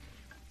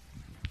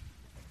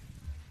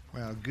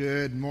Well,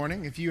 good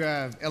morning. If you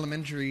have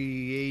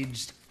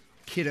elementary-aged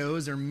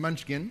kiddos or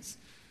munchkins,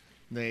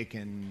 they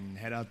can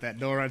head out that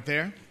door right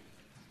there.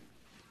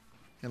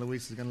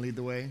 Eloise is going to lead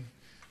the way.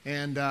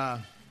 And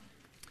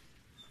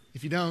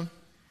if you don't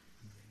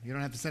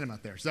have to send them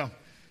out there. So, well,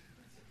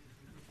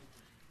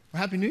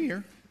 Happy New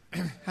Year.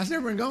 How's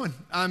everyone going?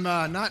 I'm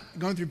not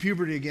going through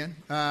puberty again.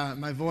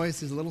 My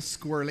voice is a little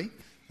squirrely.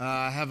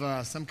 I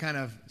have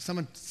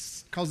someone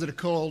calls it a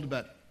cold,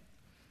 but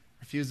I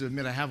refuse to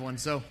admit I have one.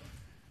 So,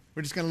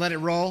 we're just going to let it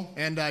roll.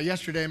 And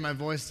yesterday, my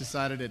voice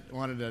decided it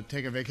wanted to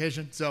take a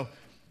vacation. So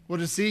we'll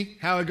just see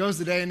how it goes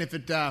today. And if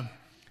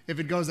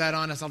it goes that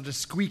on us, I'll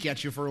just squeak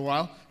at you for a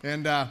while.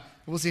 And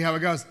we'll see how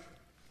it goes.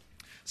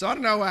 So I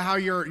don't know how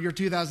your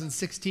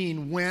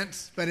 2016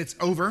 went, but it's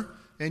over.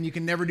 And you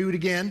can never do it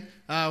again.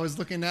 I was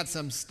looking at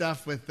some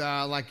stuff with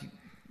like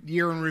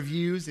year in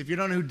reviews. If you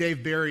don't know who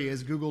Dave Barry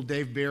is, Google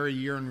Dave Barry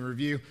year in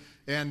review.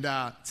 And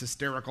it's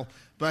hysterical.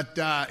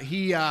 But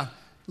he...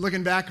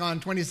 Looking back on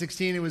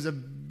 2016, it was a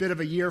bit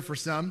of a year for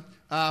some.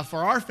 For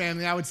our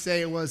family, I would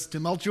say it was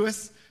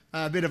tumultuous,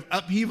 a bit of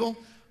upheaval,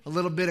 a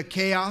little bit of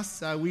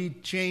chaos. We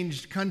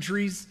changed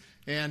countries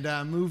and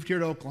moved here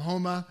to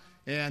Oklahoma,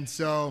 and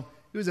so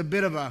it was a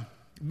bit of a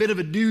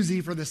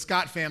doozy for the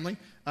Scott family.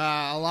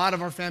 A lot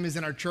of our families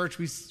in our church,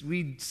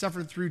 we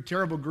suffered through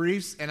terrible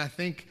griefs, and I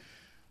think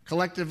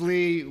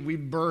collectively we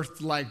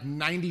birthed like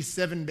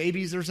 97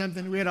 babies or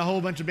something. We had a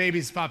whole bunch of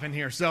babies pop in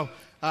here. So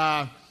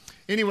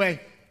anyway.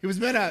 It's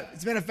been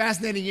a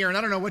fascinating year, and I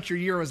don't know what your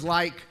year was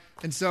like.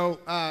 And so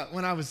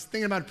when I was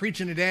thinking about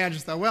preaching today, I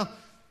just thought, what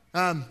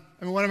am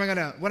I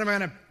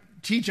gonna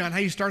teach on? How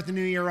you start the new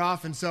year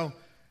off? And so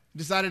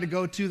decided to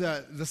go to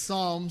the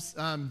Psalms.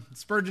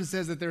 Spurgeon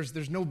says that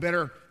there's no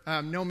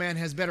man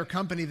has better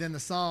company than the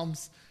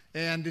Psalms,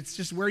 and it's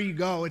just where you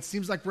go. It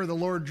seems like where the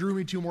Lord drew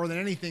me to more than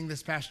anything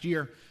this past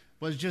year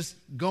was just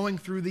going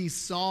through these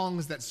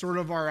songs that sort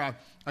of are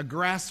a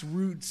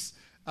grassroots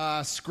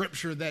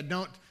scripture that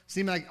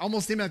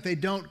almost seem like they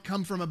don't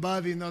come from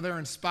above, even though they're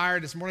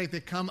inspired. It's more like they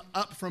come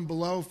up from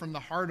below, from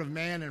the heart of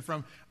man and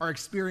from our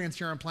experience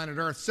here on planet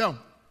Earth. So,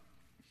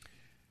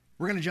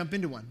 we're going to jump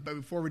into one. But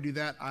before we do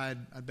that,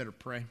 I'd better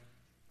pray.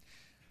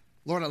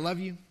 Lord, I love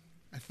you.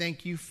 I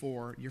thank you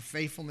for your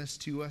faithfulness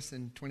to us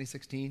in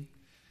 2016.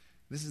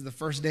 This is the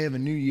first day of a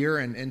new year,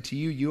 and to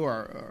you, you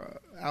are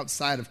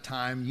outside of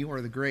time. You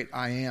are the great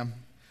I am.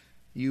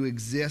 You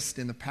exist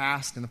in the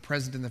past, in the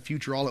present, and the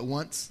future all at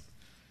once.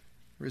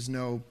 There is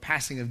no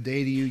passing of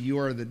day to you. You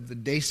are the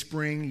day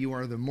spring. You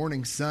are the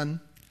morning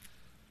sun.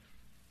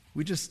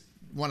 We just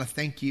want to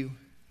thank you,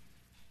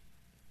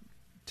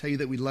 tell you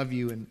that we love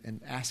you,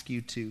 and ask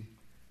you to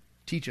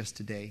teach us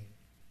today.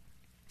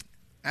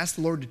 Ask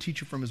the Lord to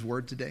teach you from his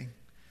word today.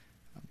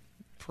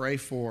 Pray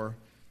for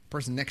the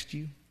person next to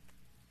you,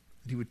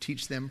 that he would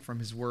teach them from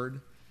his word.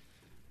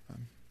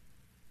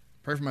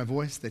 Pray for my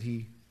voice, that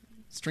he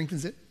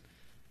strengthens it.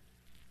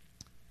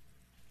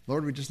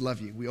 Lord, we just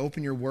love you. We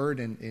open your word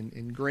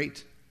in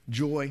great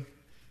joy.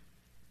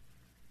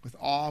 With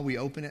awe, we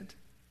open it.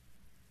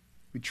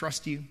 We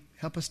trust you.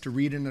 Help us to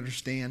read and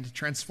understand.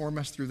 Transform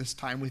us through this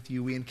time with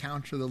you. We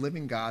encounter the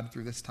living God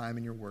through this time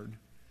in your word.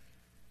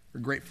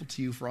 We're grateful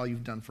to you for all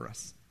you've done for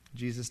us. In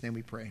Jesus' name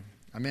we pray.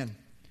 Amen.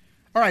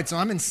 All right, so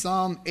I'm in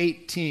Psalm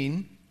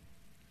 18,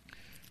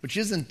 which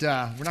isn't,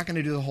 we're not going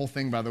to do the whole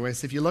thing, by the way.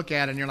 So if you look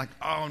at it and you're like,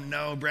 oh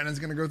no, Brandon's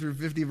going to go through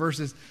 50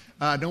 verses.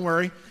 Don't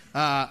worry.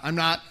 I'm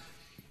not.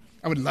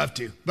 I would love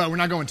to, but we're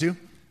not going to.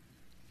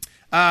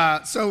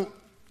 So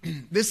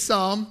this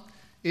psalm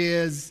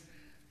is,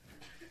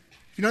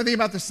 if you know anything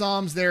about the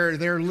Psalms, they're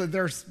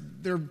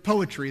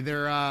poetry,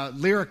 they're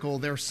lyrical,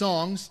 they're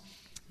songs.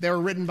 They were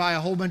written by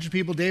a whole bunch of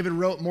people. David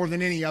wrote more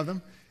than any of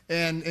them.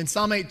 And in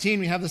Psalm 18,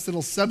 we have this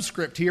little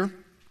subscript here.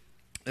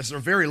 It's a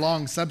very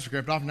long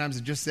subscript. Oftentimes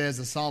it just says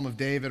a Psalm of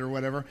David or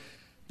whatever.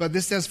 But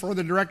this says, for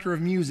the director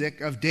of music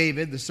of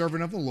David, the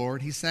servant of the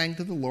Lord, he sang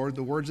to the Lord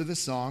the words of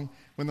this song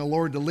when the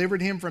Lord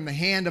delivered him from the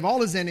hand of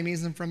all his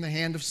enemies and from the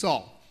hand of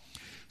Saul.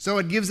 So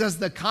it gives us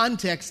the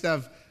context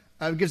of,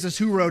 gives us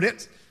who wrote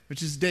it,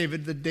 which is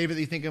David, the David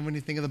that you think of when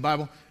you think of the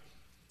Bible.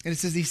 And it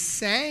says he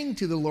sang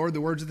to the Lord the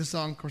words of the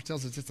song. Of course, it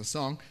tells us it's a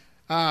song.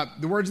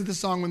 The words of the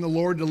song when the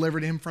Lord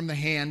delivered him from the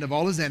hand of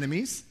all his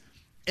enemies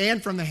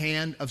and from the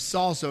hand of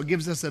Saul. So it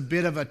gives us a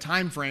bit of a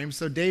time frame.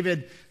 So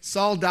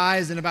Saul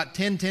dies in about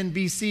 1010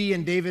 BC,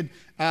 and David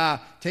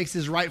takes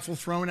his rightful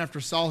throne after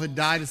Saul had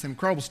died. It's an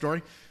incredible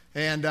story.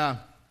 And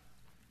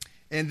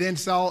then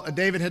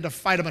David had to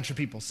fight a bunch of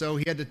people. So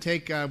he had to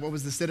take what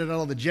was the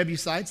citadel of the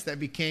Jebusites that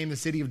became the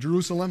city of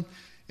Jerusalem.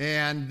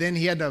 And then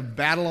he had to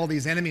battle all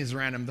these enemies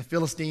around him, the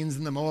Philistines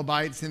and the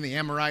Moabites and the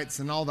Amorites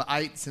and all the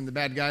ites and the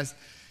bad guys.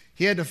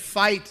 He had to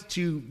fight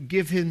to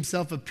give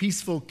himself a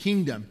peaceful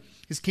kingdom.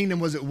 His kingdom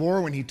was at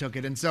war when he took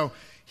it. And so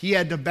he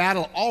had to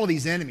battle all of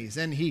these enemies.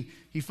 And he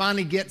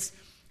finally gets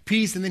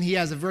peace, and then he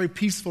has a very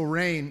peaceful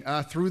reign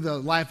through the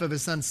life of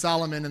his son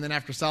Solomon. And then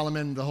after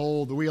Solomon, the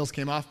wheels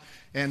came off,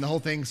 and the whole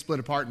thing split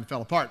apart and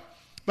fell apart.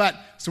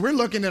 So we're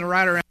looking at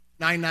right around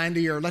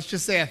 990, or let's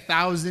just say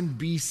 1000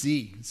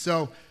 BC.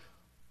 So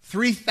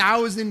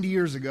 3,000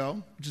 years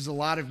ago, which is a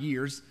lot of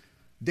years,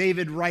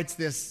 David writes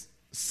this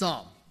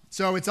psalm.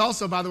 So it's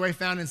also, by the way,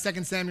 found in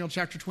 2 Samuel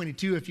chapter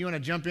 22. If you want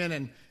to jump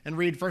in and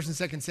read 1 and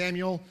 2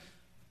 Samuel,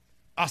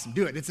 awesome,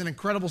 do it. It's an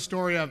incredible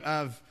story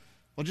well,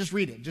 just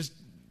read it. Just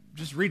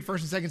read 1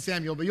 and 2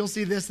 Samuel. But you'll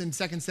see this in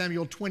 2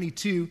 Samuel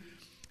 22.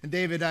 And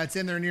David, it's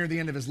in there near the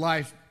end of his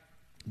life.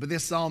 But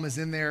this psalm is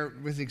in there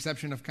with the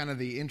exception of kind of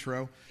the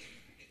intro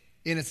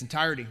in its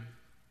entirety.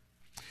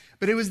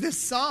 But it was this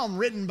psalm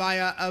written by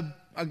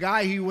a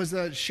guy who was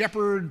a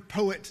shepherd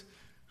poet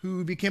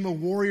who became a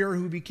warrior,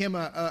 who became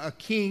a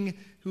king,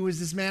 who was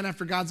this man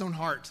after God's own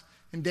heart.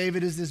 And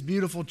David is this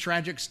beautiful,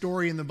 tragic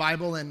story in the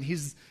Bible, and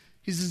he's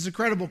this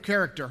incredible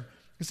character,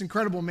 this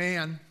incredible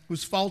man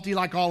who's faulty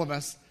like all of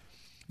us.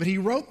 But he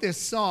wrote this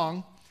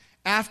song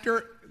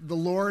after the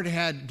Lord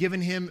had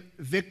given him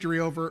victory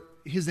over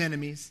his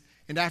enemies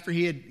and after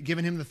he had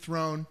given him the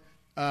throne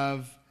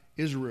of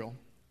Israel.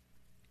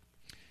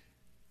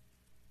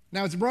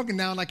 Now, it's broken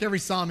down like every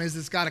psalm is.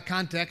 It's got a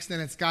context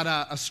and it's got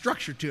a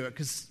structure to it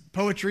because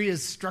poetry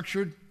is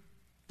structured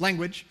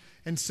language.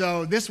 And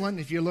so this one,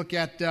 if you look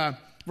at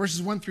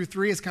verses 1 through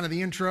 3, is kind of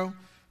the intro.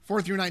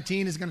 4 through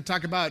 19 is going to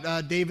talk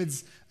about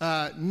David's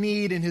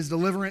need and his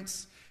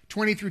deliverance.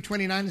 20 through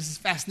 29 is this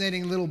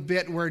fascinating little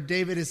bit where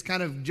David is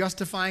kind of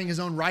justifying his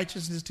own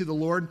righteousness to the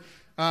Lord.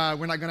 We're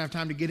not going to have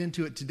time to get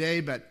into it today,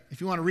 but if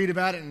you want to read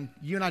about it and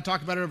you and I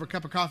talk about it over a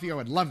cup of coffee, I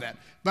would love that.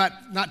 But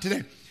not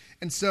today.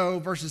 And so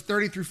verses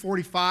 30 through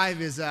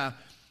 45 is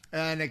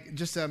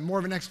just more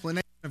of an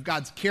explanation of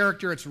God's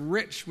character. It's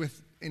rich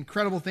with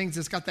incredible things.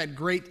 It's got that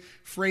great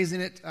phrase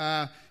in it.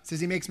 It says,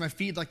 he makes my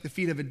feet like the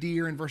feet of a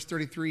deer. In verse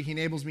 33, he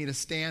enables me to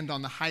stand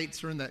on the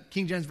heights. Or in the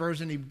King James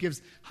Version, he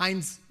gives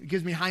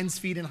me hinds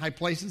feet in high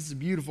places. It's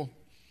beautiful.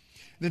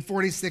 And then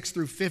 46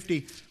 through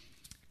 50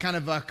 kind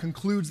of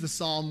concludes the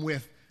psalm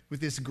with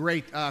this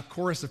great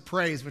chorus of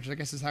praise, which I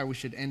guess is how we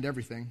should end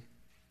everything.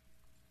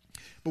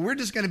 But we're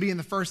just going to be in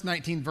the first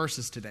 19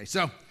 verses today.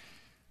 So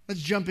let's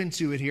jump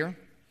into it here.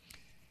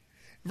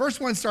 Verse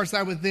 1 starts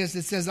out with this.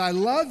 It says, I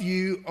love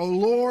you, O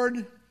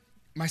Lord,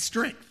 my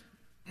strength.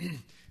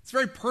 It's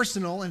very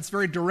personal and it's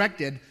very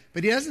directed,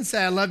 but he doesn't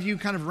say, I love you,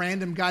 kind of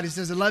random God. He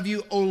says, I love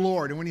you, O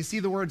Lord. And when you see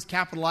the words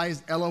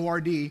capitalized,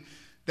 L-O-R-D,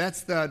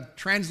 that's the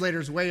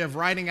translator's way of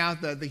writing out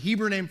the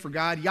Hebrew name for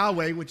God,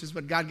 Yahweh, which is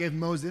what God gave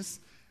Moses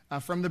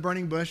from the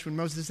burning bush. When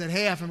Moses said,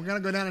 hey, if I'm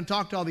going to go down and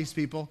talk to all these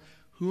people,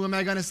 who am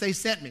I going to say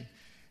sent me?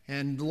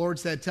 And the Lord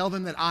said, tell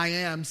them that I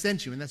am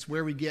sent you. And that's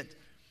where we get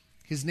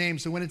his name.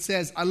 So when it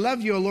says, I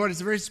love you, O Lord,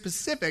 it's very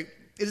specific.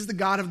 It is the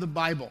God of the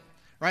Bible,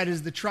 right? It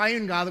is the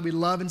triune God that we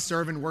love and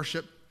serve and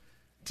worship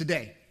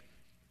today.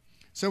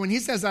 So when he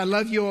says, I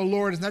love you, O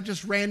Lord, it's not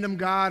just random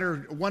God or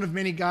one of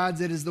many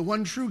gods. It is the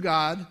one true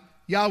God,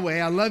 Yahweh.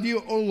 I love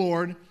you, O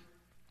Lord,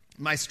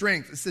 my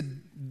strength. It's a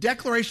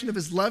declaration of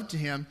his love to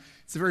him.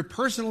 It's a very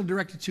personal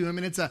directed to him.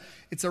 And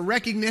it's a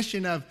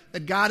recognition of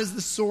that God is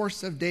the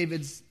source of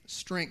David's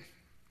strength.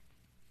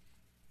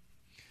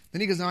 Then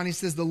he goes on, he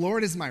says, the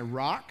Lord is my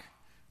rock,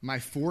 my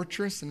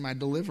fortress, and my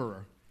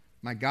deliverer.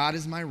 My God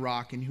is my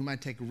rock, in whom I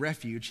take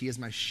refuge. He is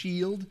my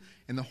shield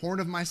and the horn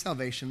of my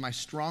salvation, my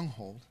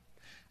stronghold.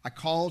 I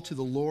call to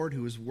the Lord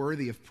who is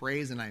worthy of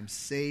praise, and I am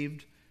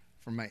saved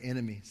from my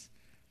enemies.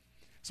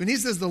 So when he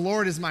says the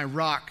Lord is my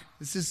rock,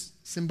 this is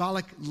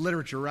symbolic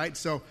literature, right?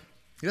 So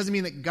it doesn't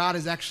mean that God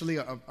is actually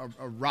a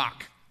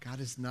rock. God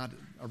is not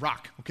a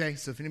rock, okay?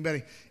 So if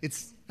anybody,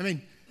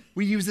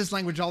 we use this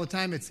language all the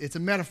time. It's a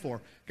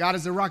metaphor. God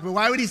is a rock. But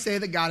why would he say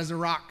that God is a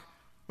rock?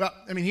 Well,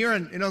 here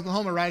in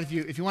Oklahoma, right,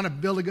 if you want to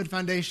build a good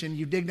foundation,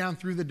 you dig down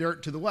through the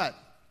dirt to the what?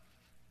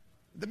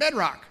 The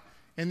bedrock.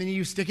 And then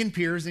you stick in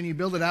piers and you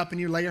build it up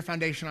and you lay your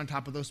foundation on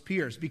top of those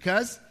piers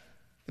because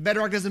the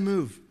bedrock doesn't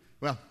move.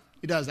 Well,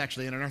 it does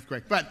actually in an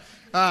earthquake. But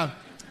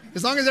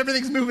as long as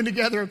everything's moving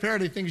together,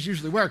 apparently things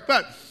usually work.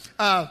 But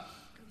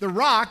the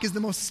rock is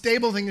the most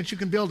stable thing that you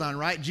can build on,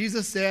 right?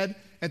 Jesus said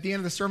at the end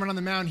of the Sermon on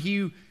the Mount, he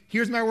who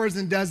hears my words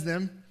and does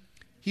them,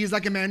 he is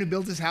like a man who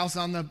builds his house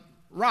on the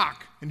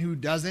rock. And who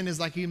doesn't is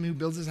like him who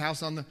builds his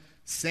house on the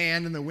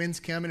sand and the winds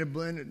come and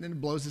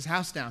it blows his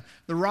house down.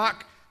 The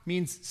rock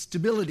means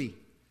stability.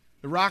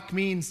 The rock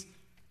means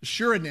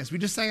assuredness. We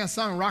just sang a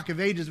song, Rock of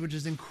Ages, which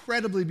is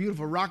incredibly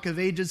beautiful. Rock of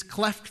Ages,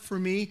 cleft for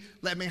me,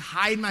 let me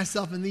hide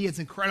myself in thee. It's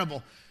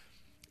incredible.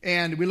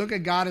 And we look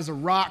at God as a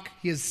rock.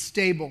 He is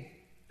stable.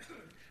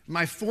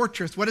 My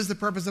fortress. What is the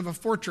purpose of a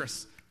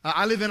fortress?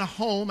 I live in a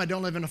home. I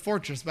don't live in a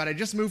fortress, but I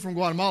just moved from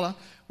Guatemala,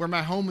 where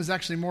my home was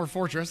actually more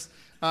fortress.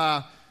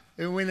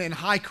 When in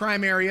high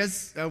crime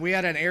areas, we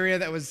had an area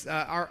that was,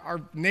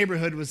 our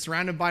neighborhood was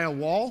surrounded by a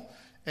wall,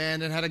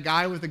 and it had a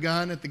guy with a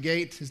gun at the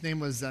gate. His name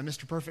was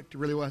Mr. Perfect, it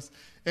really was.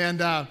 And,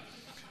 Don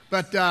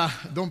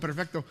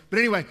Perfecto. But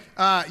anyway,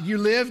 you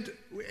lived,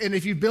 and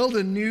if you build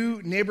a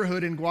new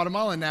neighborhood in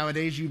Guatemala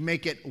nowadays, you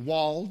make it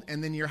walled,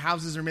 and then your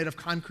houses are made of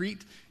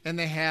concrete, and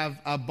they have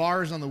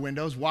bars on the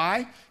windows.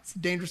 Why? It's a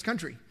dangerous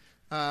country.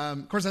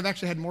 Of course, I've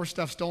actually had more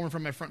stuff stolen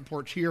from my front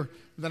porch here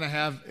than I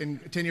have in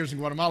 10 years in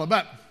Guatemala,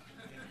 but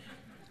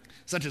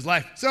such is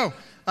life. So,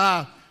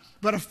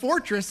 But a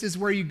fortress is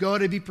where you go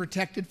to be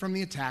protected from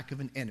the attack of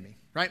an enemy,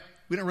 right?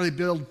 We don't really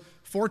build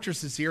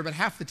fortresses here, but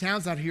half the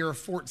towns out here are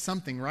Fort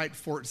something, right?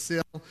 Fort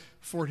Sill,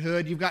 Fort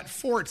Hood. You've got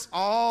forts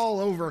all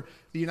over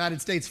the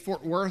United States.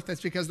 Fort Worth,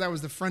 that's because that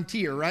was the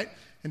frontier, right?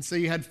 And so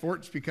you had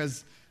forts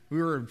because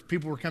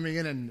people were coming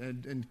in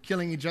and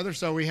killing each other.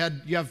 So you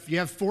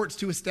have forts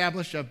to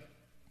establish a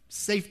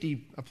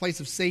place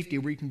of safety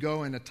where you can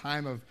go in a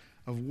time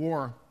of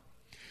war.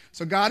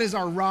 So God is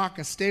our rock,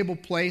 a stable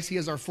place. He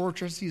is our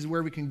fortress. He's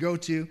where we can go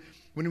to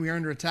when we are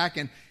under attack.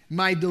 And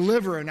my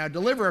deliverer. Now,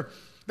 deliverer,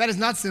 that is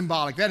not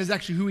symbolic. That is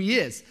actually who he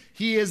is.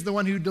 He is the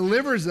one who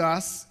delivers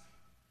us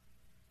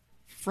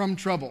from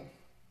trouble.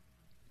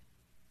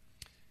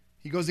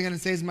 He goes again and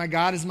says, my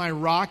God is my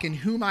rock in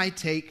whom I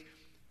take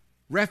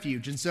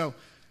refuge. And so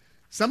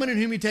someone in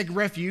whom you take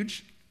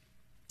refuge,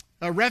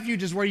 a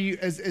refuge is where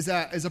is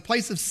a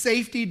place of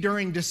safety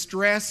during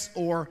distress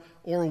or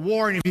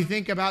war. And if you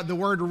think about the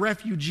word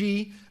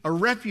refugee, a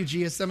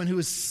refugee is someone who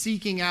is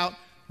seeking out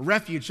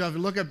refuge. So if you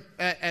look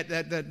at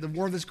the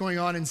war that's going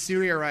on in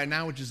Syria right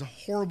now, which is a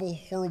horrible,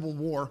 horrible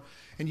war,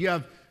 and you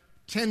have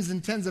tens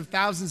and tens of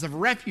thousands of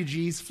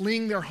refugees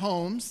fleeing their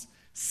homes,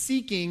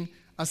 seeking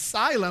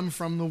asylum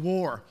from the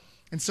war.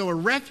 And so a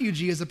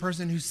refugee is a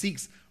person who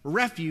seeks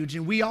refuge,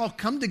 and we all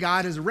come to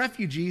God as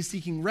refugees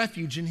seeking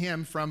refuge in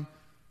him from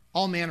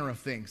all manner of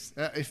things.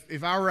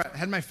 If I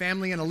had my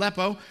family in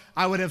Aleppo,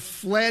 I would have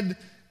fled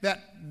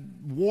that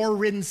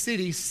war-ridden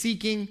city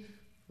seeking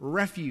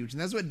refuge.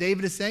 And that's what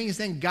David is saying. He's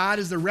saying God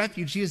is the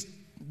refuge. He is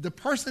the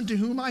person to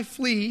whom I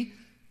flee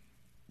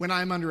when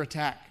I'm under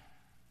attack.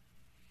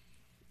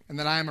 And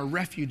that I am a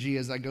refugee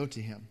as I go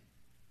to him.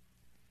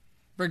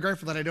 Very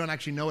grateful that I don't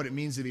actually know what it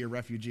means to be a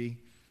refugee.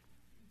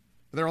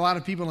 But there are a lot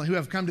of people who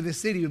have come to this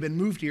city who have been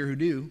moved here who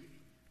do.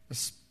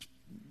 The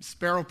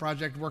Sparrow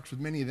Project works with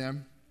many of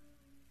them.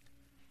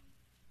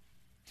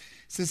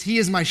 It says, he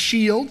is my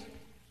shield.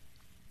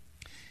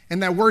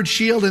 And that word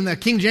shield in the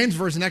King James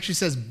Version actually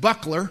says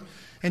buckler.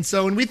 And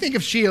so when we think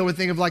of shield, we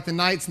think of like the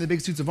knights in the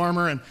big suits of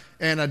armor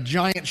and a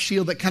giant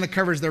shield that kind of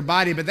covers their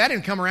body. But that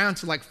didn't come around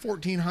to like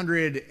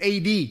 1400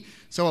 AD.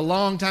 So a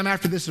long time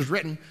after this was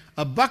written.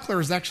 A buckler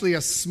is actually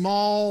a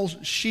small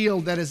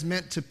shield that is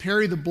meant to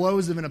parry the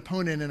blows of an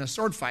opponent in a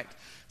sword fight.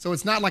 So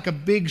it's not like a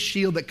big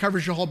shield that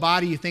covers your whole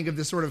body. You think of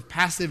this sort of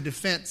passive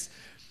defense.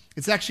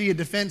 It's actually a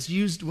defense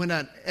used when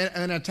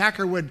an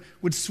attacker would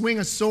swing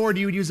a sword.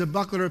 You would use a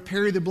buckler to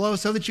parry the blow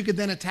so that you could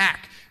then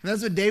attack. And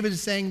that's what David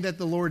is saying that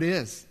the Lord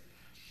is.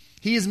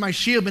 He is my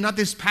shield, but not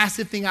this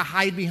passive thing I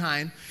hide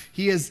behind.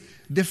 He is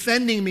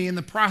defending me in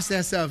the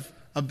process of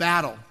a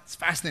battle. It's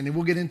fascinating.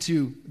 We'll get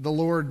into the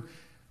Lord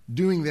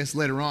doing this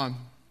later on.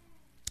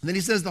 And then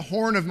he says, the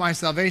horn of my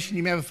salvation.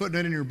 You may have a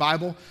footnote in your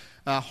Bible.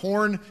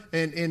 Horn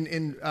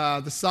in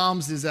the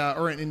Psalms is,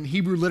 or in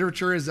Hebrew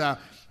literature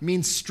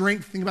means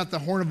strength. Think about the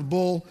horn of a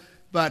bull.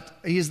 But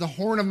he is the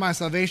horn of my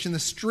salvation, the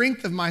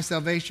strength of my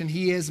salvation.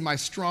 He is my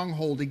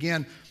stronghold.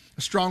 Again,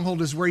 a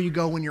stronghold is where you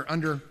go when you're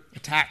under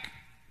attack.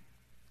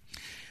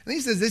 And he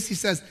says this, he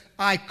says,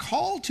 I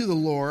call to the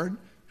Lord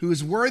who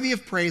is worthy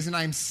of praise, and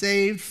I am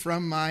saved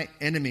from my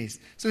enemies.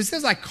 So he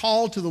says, I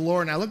called to the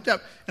Lord, and I looked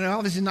up, and I'm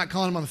obviously not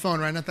calling him on the phone,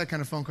 right? Not that kind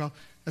of phone call.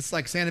 That's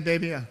like Santa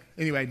baby.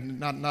 Anyway,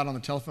 not on the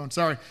telephone,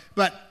 sorry.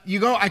 But you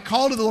go, I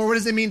call to the Lord. What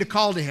does it mean to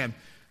call to him?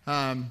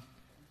 Well,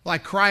 I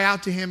cry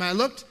out to him. I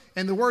looked,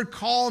 and the word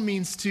call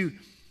means to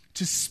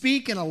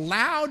speak in a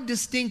loud,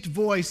 distinct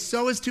voice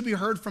so as to be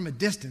heard from a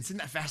distance. Isn't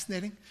that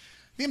fascinating?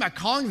 Think about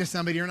calling to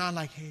somebody. You're not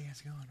like, hey,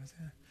 how's it going? What's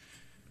that?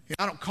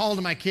 I don't call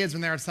to my kids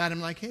when they're outside.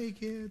 I'm like, hey,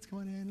 kids, come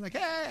on in. Like,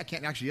 hey, I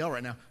can't actually yell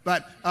right now.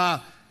 But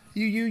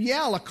you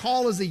yell. A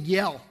call is a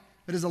yell.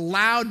 It is a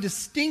loud,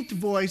 distinct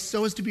voice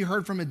so as to be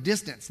heard from a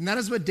distance. And that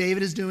is what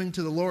David is doing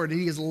to the Lord.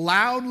 He is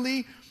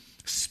loudly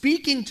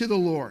speaking to the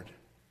Lord.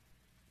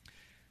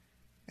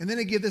 And then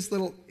I give this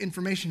little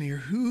information here.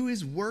 Who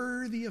is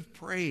worthy of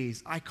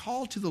praise? I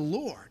call to the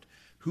Lord.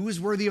 Who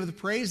is worthy of the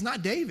praise?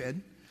 Not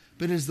David,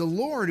 but it is the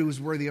Lord who is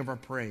worthy of our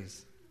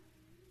praise.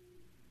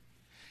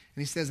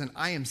 And he says, and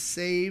I am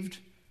saved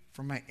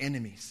from my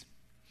enemies.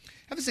 I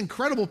have this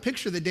incredible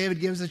picture that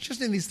David gives us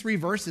just in these 3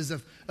 verses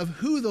of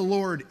who the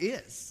Lord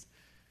is.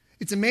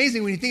 It's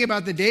amazing when you think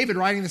about David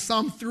writing the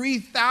Psalm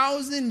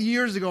 3,000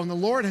 years ago, and the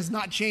Lord has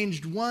not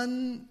changed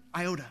one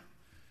iota.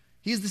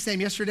 He's the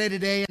same yesterday,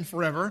 today, and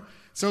forever.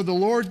 So the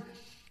Lord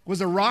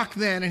was a rock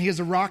then, and he is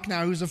a rock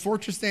now. He was a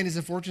fortress then, he's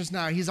a fortress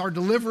now. He's our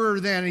deliverer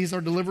then, and he's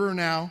our deliverer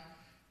now.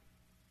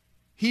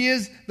 He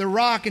is the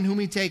rock in whom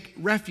we take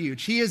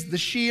refuge. He is the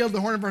shield, the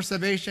horn of our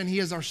salvation. He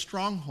is our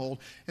stronghold.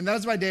 And that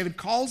is why David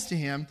calls to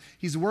him.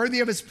 He's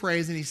worthy of his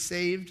praise, and he's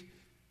saved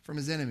from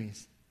his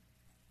enemies.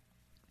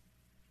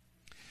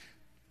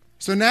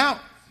 So now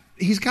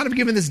he's kind of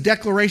given this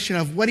declaration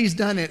of what he's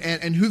done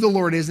and who the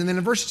Lord is. And then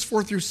in verses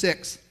 4 through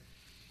 6,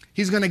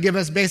 he's going to give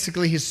us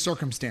basically his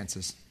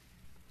circumstances.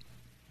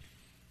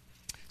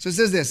 So it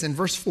says this in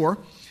verse 4.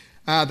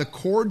 The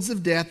cords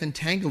of death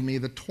entangled me.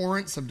 The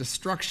torrents of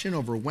destruction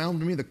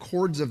overwhelmed me. The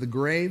cords of the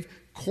grave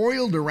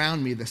coiled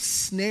around me. The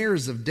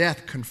snares of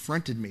death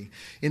confronted me.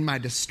 In my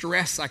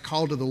distress, I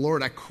called to the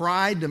Lord. I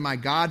cried to my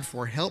God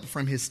for help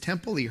from his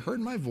temple. He heard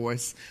my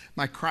voice.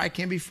 My cry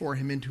came before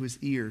him into his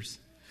ears.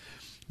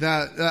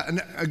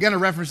 Again, a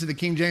reference to the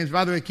King James.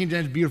 By the way, King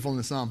James is beautiful in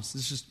the Psalms.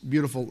 It's just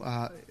beautiful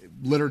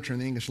literature in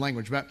the English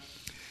language. But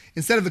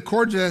instead of the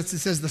cords of death, it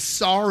says the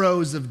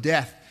sorrows of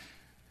death.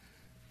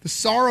 The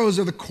sorrows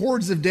or the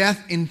cords of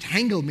death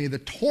entangled me. The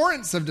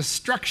torrents of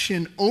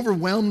destruction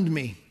overwhelmed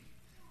me.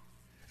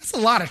 That's a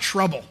lot of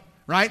trouble,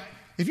 right?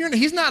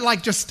 He's not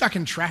like just stuck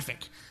in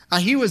traffic.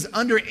 He was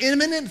under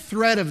imminent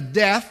threat of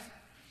death.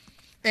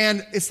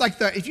 And it's like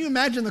if you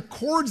imagine the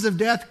cords of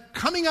death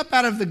coming up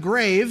out of the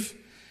grave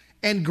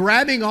and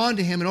grabbing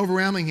onto him and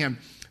overwhelming him.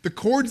 The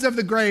cords of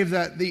the grave,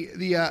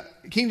 the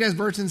King James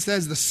Version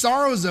says, the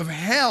sorrows of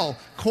hell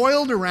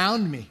coiled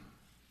around me.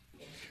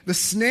 The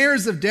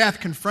snares of death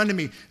confronted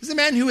me. This is a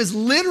man who is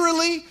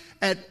literally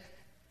at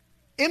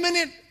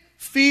imminent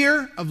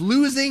fear of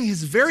losing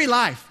his very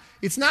life.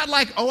 It's not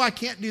like, oh, I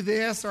can't do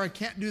this, or I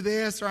can't do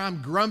this, or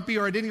I'm grumpy,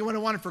 or I didn't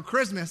even want it for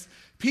Christmas.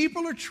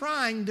 People are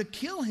trying to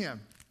kill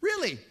him,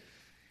 really.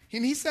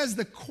 And he says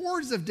the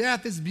cords of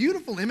death is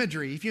beautiful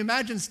imagery. If you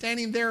imagine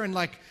standing there and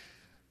like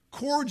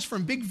cords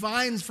from big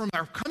vines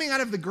are coming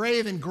out of the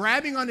grave and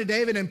grabbing onto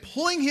David and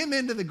pulling him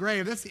into the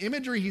grave. That's the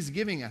imagery he's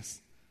giving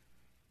us.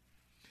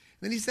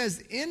 Then he says,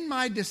 in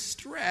my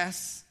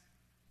distress,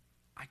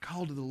 I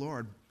called to the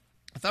Lord.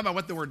 I thought about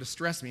what the word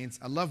distress means.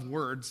 I love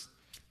words.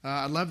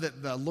 I love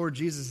that the Lord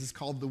Jesus is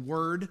called the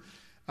Word.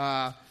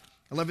 I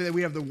love that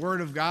we have the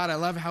Word of God. I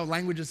love how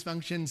languages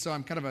function. So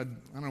I'm kind of I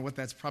don't know what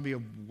that's, probably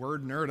a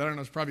word nerd. I don't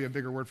know. It's probably a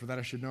bigger word for that.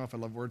 I should know if I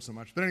love words so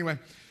much. But anyway,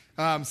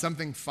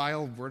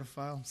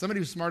 wordophile. Somebody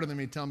who's smarter than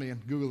me, tell me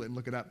and Google it and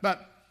look it up.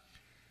 But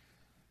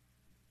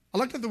I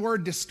looked at the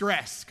word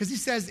distress because he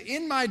says,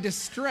 in my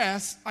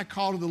distress, I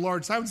call to the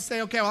Lord. So I would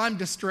say, okay, well, I'm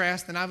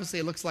distressed. And obviously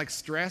it looks like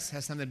stress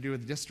has something to do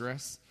with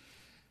distress.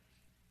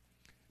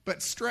 But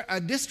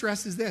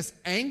distress is this: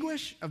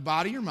 anguish of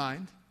body or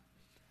mind.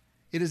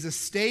 It is a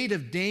state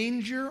of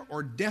danger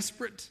or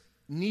desperate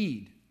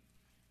need.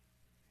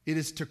 It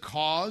is to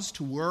cause,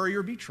 to worry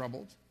or be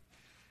troubled.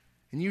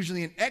 And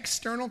usually an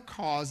external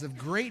cause of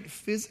great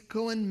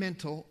physical and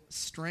mental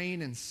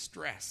strain and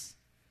stress.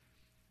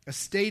 A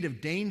state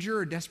of danger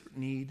or desperate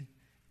need,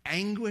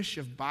 anguish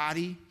of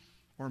body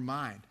or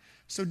mind.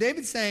 So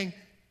David's saying,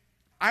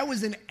 I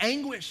was in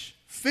anguish,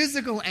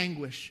 physical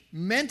anguish,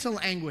 mental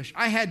anguish.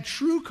 I had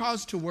true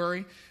cause to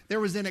worry. There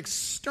was an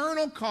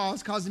external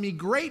cause causing me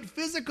great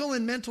physical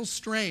and mental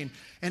strain.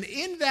 And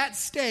in that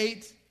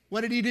state,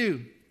 what did he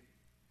do?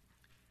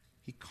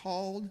 He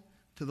called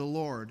to the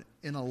Lord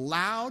in a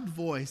loud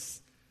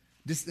voice,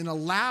 in a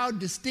loud,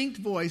 distinct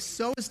voice,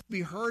 so as to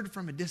be heard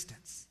from a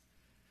distance.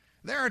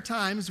 There are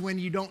times when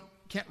you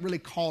can't really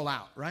call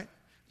out, right?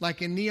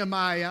 Like in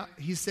Nehemiah,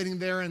 he's sitting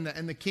there and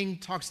the king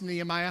talks to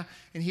Nehemiah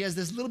and he has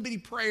this little bitty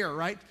prayer,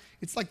 right?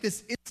 It's like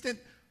this instant,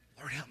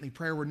 Lord help me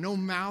prayer where no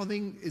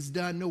mouthing is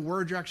done, no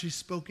words are actually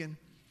spoken.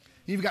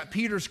 You've got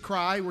Peter's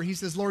cry where he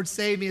says, Lord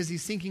save me, as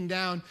he's sinking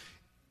down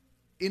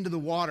into the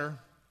water.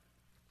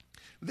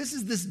 This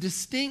is this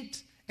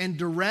distinct and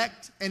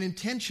direct and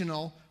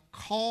intentional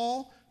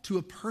call to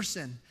a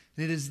person.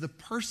 And it is the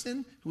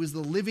person who is the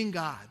living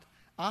God.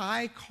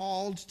 I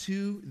called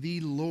to the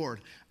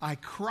Lord. I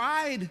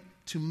cried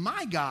to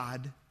my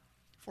God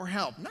for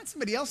help. Not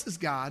somebody else's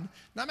God,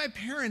 not my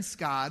parents'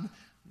 God,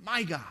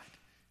 my God.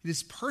 It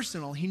is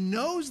personal. He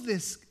knows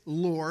this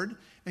Lord,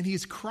 and he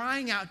is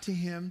crying out to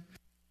him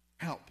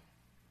for help.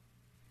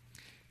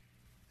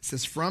 It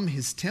says, from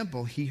his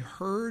temple, he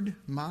heard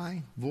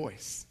my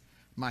voice.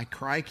 My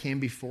cry came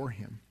before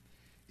him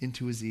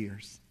into his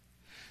ears.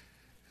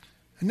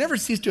 It never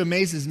ceases to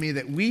amaze me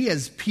that we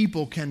as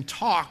people can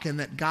talk and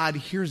that God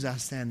hears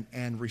us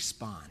and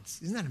responds.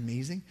 Isn't that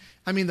amazing?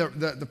 I mean,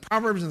 the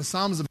Proverbs and the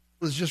Psalms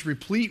is just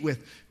replete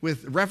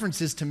with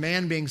references to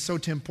man being so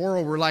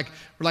temporal. We're like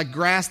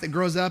grass that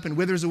grows up and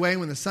withers away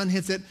when the sun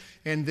hits it,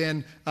 and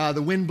then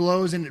the wind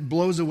blows and it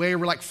blows away.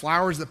 We're like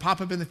flowers that pop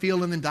up in the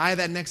field and then die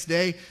that next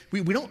day.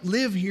 We don't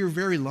live here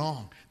very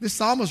long. This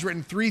psalm was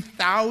written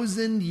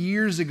 3,000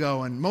 years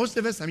ago, and most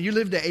of us, I mean, you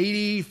live to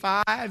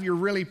 85, you're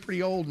really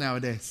pretty old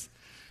nowadays.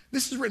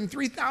 This was written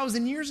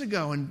 3,000 years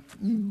ago, and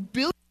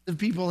billions of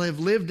people have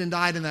lived and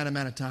died in that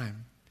amount of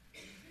time.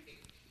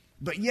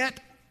 But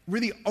yet, we're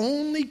the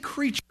only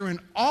creature in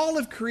all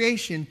of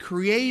creation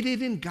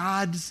created in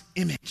God's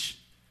image.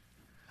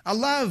 I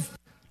love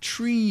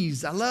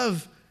trees. I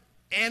love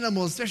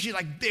animals, especially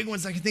like big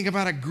ones. I can think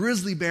about a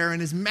grizzly bear,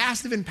 and as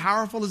massive and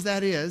powerful as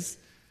that is,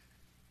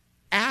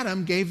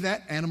 Adam gave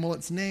that animal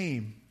its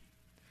name.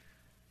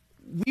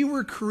 We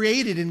were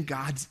created in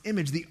God's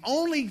image, the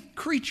only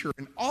creature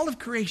in all of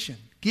creation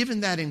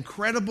given that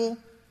incredible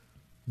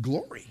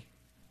glory.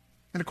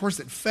 And of course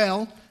it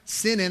fell,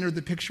 sin entered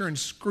the picture and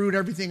screwed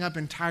everything up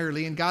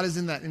entirely, and God is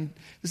in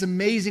this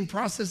amazing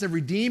process of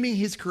redeeming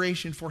his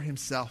creation for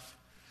himself.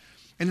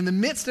 And in the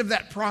midst of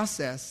that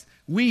process,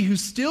 we who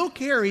still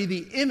carry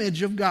the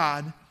image of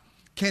God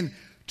can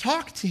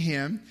talk to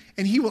him,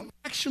 and he will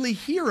actually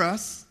hear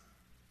us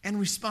and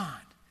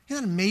respond.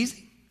 Isn't that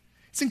amazing?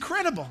 It's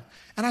incredible.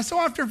 And I so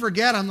often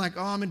forget. I'm like,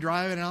 I'm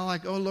driving, and I'm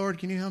like, oh, Lord,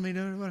 can you help me?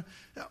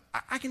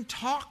 I can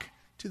talk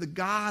to the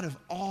God of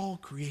all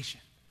creation.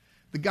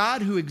 The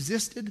God who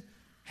existed,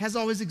 has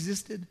always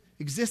existed,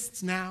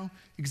 exists now,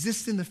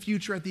 exists in the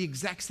future at the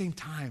exact same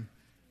time.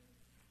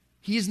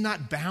 He is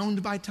not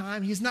bound by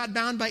time. He is not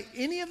bound by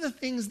any of the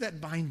things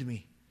that bind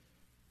me.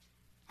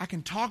 I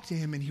can talk to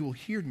him and he will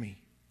hear me.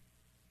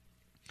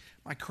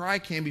 My cry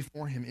came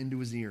before him into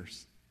his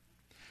ears.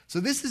 So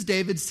this is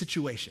David's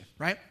situation,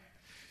 right?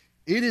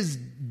 It is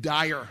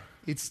dire.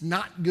 It's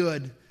not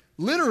good.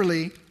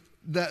 Literally,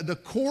 the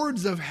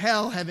cords of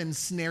hell have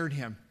ensnared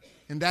him.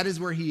 And that is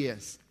where he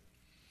is.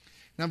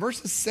 Now,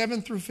 verses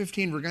 7 through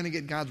 15, we're going to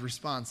get God's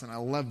response. And I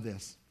love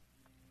this.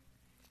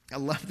 I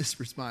love this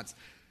response.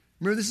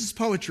 Remember, this is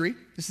poetry.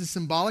 This is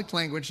symbolic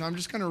language. So I'm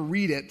just going to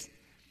read it.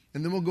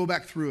 And then we'll go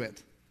back through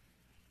it.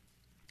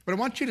 But I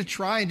want you to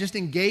try and just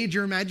engage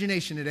your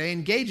imagination today.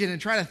 Engage it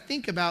and try to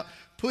think about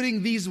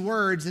putting these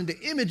words into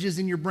images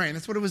in your brain.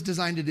 That's what it was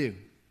designed to do.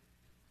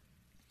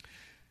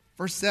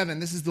 Verse 7,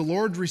 this is the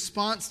Lord's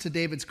response to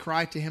David's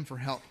cry to him for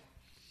help.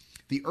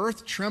 The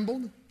earth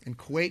trembled and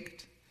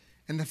quaked,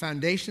 and the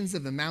foundations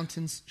of the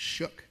mountains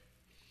shook.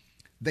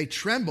 They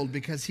trembled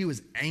because he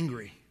was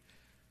angry.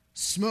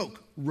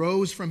 Smoke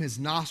rose from his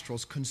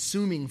nostrils.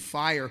 Consuming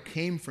fire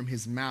came from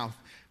his mouth.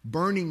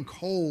 Burning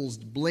coals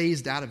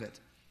blazed out of it.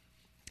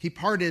 He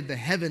parted the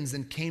heavens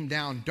and came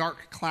down.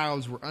 Dark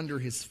clouds were under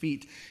his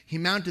feet. He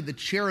mounted the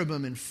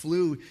cherubim and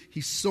flew.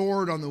 He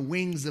soared on the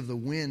wings of the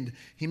wind.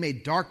 He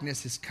made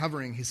darkness his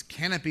covering, his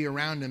canopy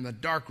around him, the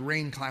dark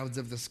rain clouds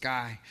of the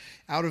sky.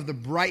 Out of the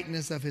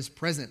brightness of his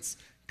presence,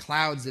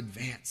 clouds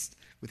advanced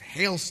with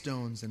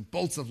hailstones and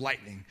bolts of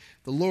lightning.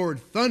 The Lord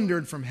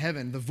thundered from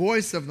heaven. The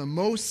voice of the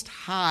Most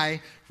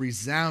High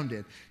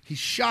resounded. He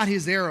shot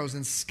his arrows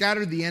and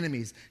scattered the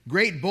enemies,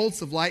 great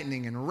bolts of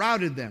lightning, and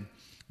routed them.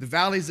 The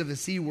valleys of the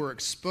sea were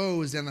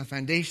exposed, and the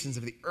foundations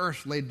of the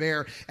earth laid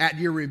bare. At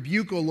your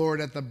rebuke, O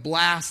Lord, at the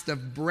blast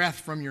of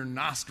breath from your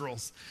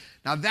nostrils.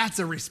 Now that's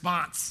a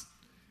response.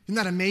 Isn't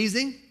that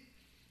amazing?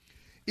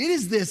 It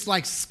is this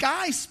like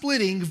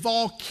sky-splitting,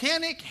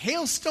 volcanic,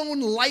 hailstone,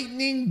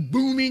 lightning,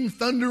 booming,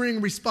 thundering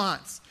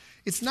response.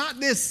 It's not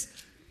this,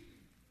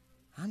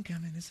 I'm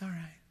coming, it's all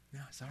right.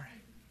 No, it's all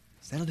right.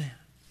 Settle down.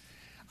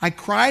 I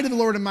cried to the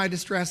Lord in my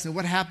distress, and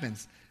what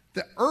happens?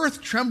 The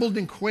earth trembled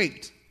and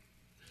quaked.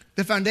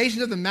 The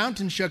foundations of the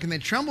mountain shook, and they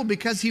trembled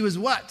because he was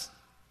what?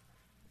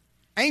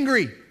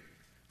 Angry.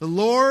 The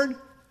Lord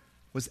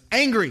was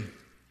angry.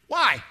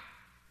 Why?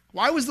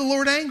 Why was the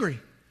Lord angry?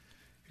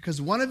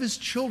 Because one of his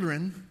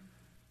children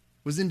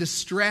was in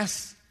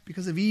distress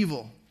because of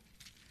evil.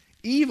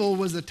 Evil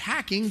was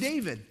attacking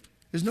David.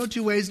 There's no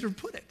two ways to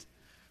put it.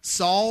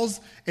 Saul's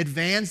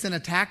advance and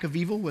attack of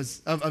evil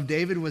of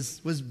David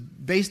was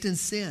based in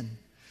sin.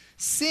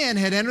 Sin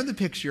had entered the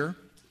picture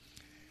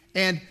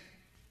and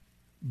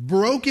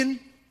broken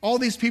all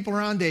these people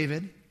around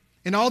David,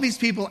 and all these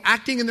people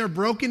acting in their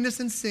brokenness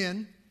and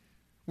sin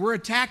were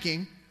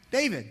attacking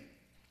David.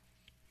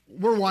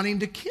 Were wanting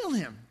to kill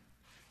him.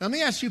 Now, let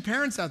me ask you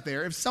parents out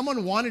there, if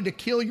someone wanted to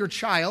kill your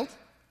child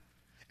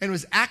and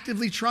was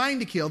actively trying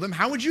to kill them,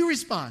 how would you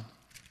respond?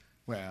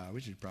 Well,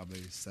 we should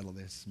probably settle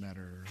this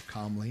matter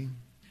calmly.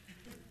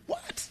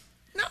 What?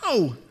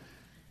 No.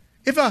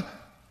 If a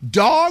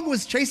dog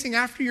was chasing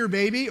after your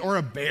baby or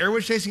a bear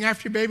was chasing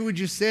after your baby, would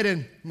you sit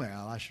and,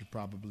 well, I should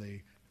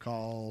probably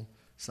call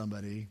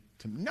somebody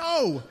to...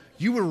 No,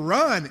 you would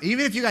run.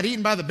 Even if you got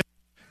eaten by the bear,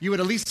 you would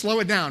at least slow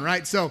it down,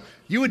 right? So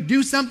you would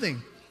do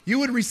something. You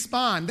would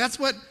respond. That's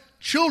what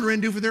children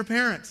do for their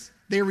parents.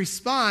 They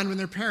respond when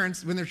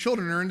their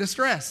children are in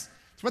distress.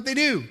 It's what they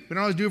do. We don't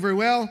always do it very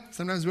well.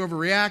 Sometimes we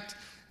overreact.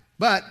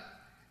 But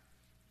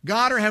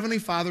God, our Heavenly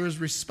Father, is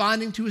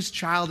responding to his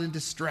child in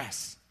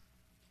distress.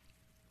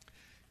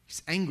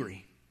 He's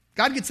angry.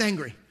 God gets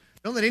angry.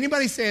 Don't let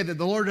anybody say that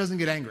the Lord doesn't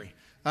get angry.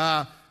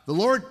 The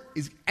Lord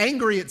is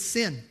angry at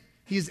sin.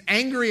 He is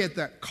angry at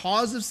the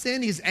cause of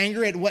sin. He's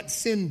angry at what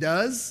sin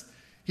does.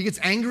 He gets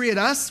angry at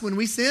us when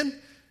we sin.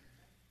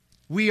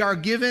 We are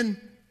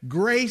given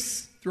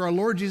grace through our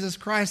Lord Jesus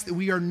Christ that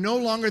we are no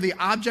longer the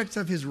objects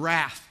of his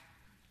wrath.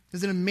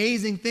 It's an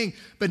amazing thing.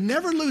 But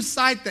never lose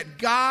sight that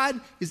God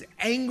is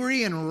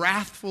angry and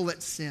wrathful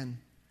at sin.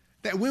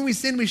 That when we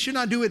sin, we should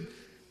not do it,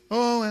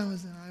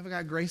 I've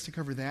got grace to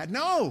cover that.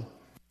 No.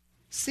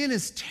 Sin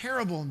is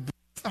terrible and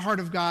breaks the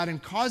heart of God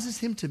and causes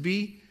him to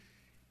be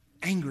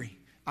angry.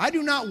 I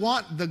do not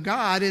want the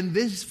God in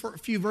these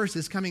few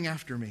verses coming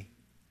after me.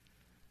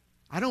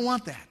 I don't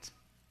want that.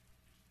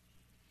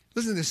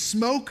 Listen, the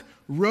smoke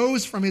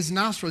rose from his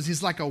nostrils.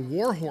 He's like a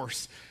war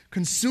horse.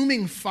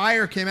 Consuming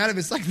fire came out of it.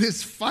 It's like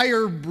this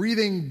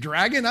fire-breathing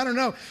dragon. I don't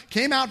know.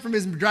 Came out from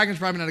his... Dragon's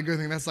probably not a good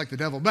thing. That's like the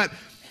devil. But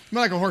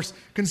more like a horse.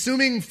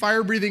 Consuming,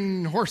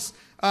 fire-breathing horse.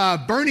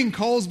 burning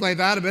coals blaze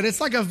out of it.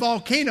 It's like a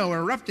volcano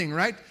erupting,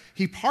 right?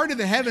 He parted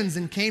the heavens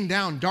and came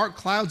down. Dark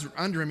clouds were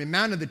under him. He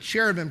mounted the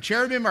cherubim.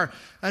 Cherubim are,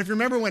 if you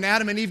remember when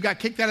Adam and Eve got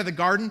kicked out of the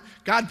garden,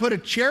 God put a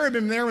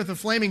cherubim there with a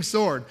flaming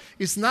sword.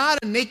 It's not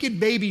a naked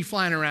baby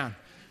flying around.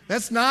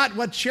 That's not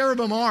what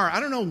cherubim are. I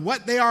don't know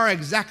what they are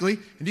exactly,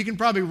 and you can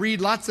probably read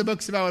lots of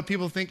books about what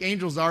people think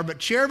angels are, but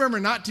cherubim are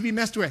not to be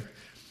messed with.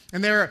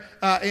 And they're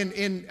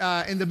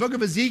in the book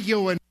of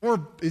Ezekiel, when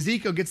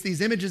Ezekiel gets these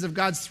images of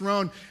God's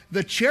throne,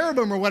 the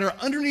cherubim are what are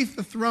underneath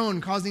the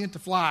throne, causing it to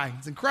fly.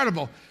 It's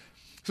incredible.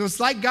 So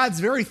it's like God's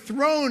very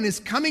throne is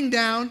coming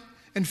down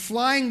and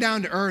flying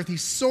down to earth. He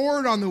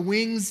soared on the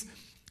wings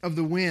of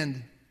the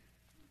wind.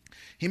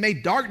 He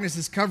made darkness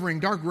his covering,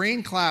 dark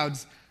rain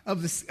clouds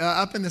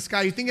up in the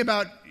sky. You think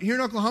about, here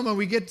in Oklahoma,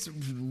 we get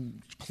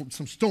some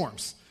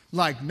storms.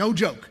 Like, no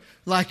joke.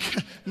 Like,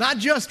 not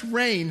just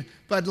rain,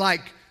 but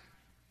like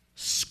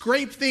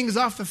scrape things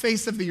off the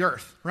face of the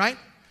earth, right?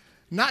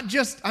 Not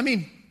just,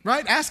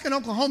 right? Ask an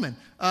Oklahoman.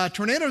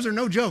 Tornadoes are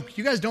no joke.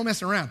 You guys don't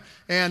mess around.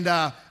 And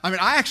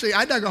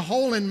I dug a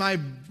hole in my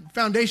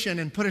foundation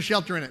and put a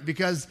shelter in it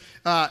because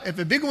if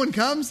a big one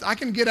comes, I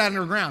can get out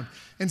underground.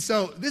 And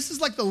so this is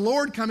like the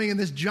Lord coming in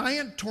this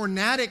giant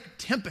tornadic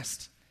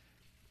tempest.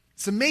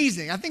 It's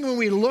amazing. I think when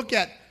we look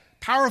at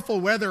powerful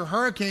weather,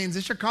 hurricanes,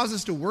 it should cause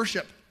us to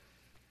worship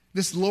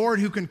this Lord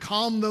who can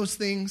calm those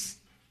things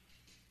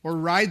or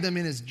ride them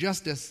in his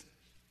justice.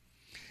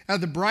 Out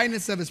of the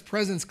brightness of his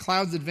presence,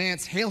 clouds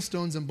advance,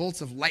 hailstones and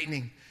bolts of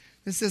lightning.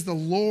 This says the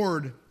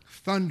Lord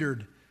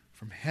thundered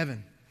from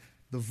heaven.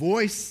 The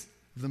voice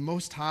of the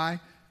Most High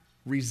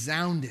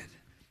resounded.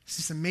 It's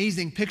this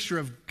amazing picture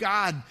of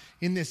God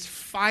in this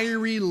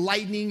fiery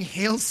lightning,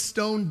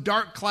 hailstone,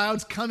 dark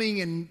clouds coming,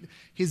 and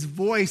his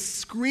voice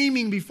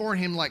screaming before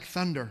him like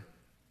thunder.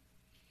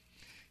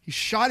 He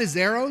shot his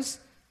arrows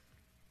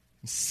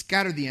and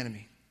scattered the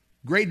enemy.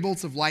 Great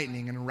bolts of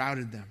lightning and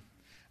routed them.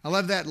 I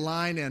love that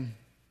line in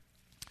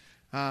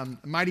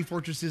Mighty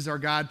Fortress is Our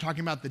God,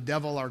 talking about the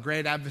devil, our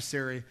great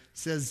adversary,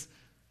 says,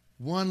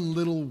 one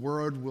little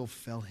word will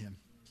fell him.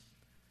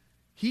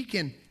 We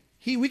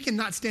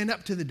cannot stand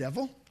up to the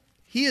devil.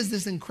 He is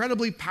this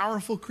incredibly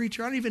powerful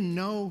creature. I don't even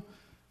know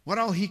what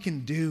all he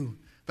can do,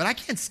 but I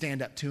can't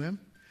stand up to him.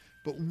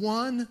 But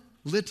one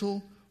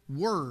little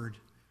word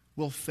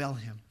will fell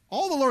him.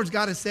 All the Lord's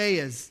got to say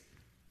is,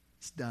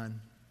 it's done.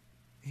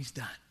 He's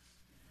done.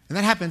 And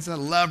that happens. I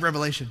love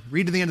Revelation.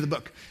 Read to the end of the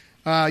book.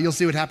 You'll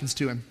see what happens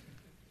to him.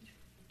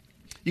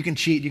 You can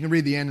cheat. You can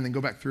read the end and then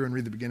go back through and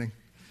read the beginning.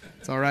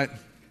 It's all right.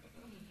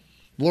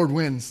 The Lord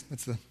wins.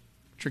 That's the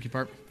tricky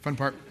part, fun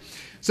part.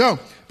 So,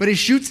 but he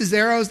shoots his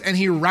arrows and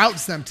he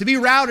routs them. To be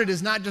routed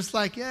is not just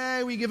like,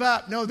 yay, we give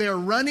up. No, they're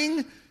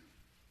running.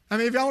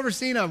 Have y'all ever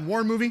seen a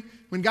war movie?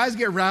 When guys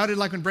get routed,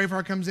 like when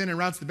Braveheart comes in and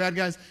routs the bad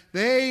guys,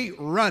 they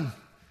run.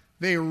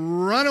 They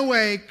run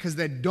away because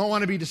they don't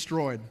want to be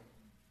destroyed.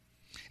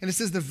 And it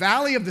says, the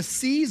valley of the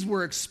seas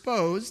were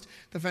exposed,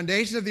 the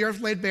foundations of the earth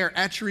laid bare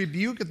at your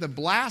rebuke, at the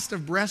blast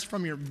of breath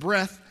from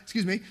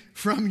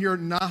your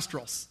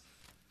nostrils.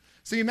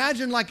 So you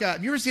imagine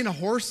have you ever seen a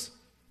horse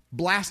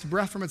blast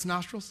breath from its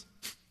nostrils?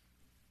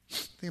 I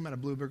think I'm at a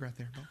bluebird right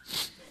there.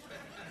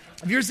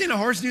 Have you ever seen a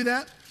horse do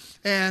that?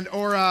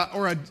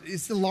 Or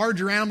it's a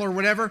larger animal or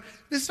whatever.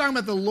 This is talking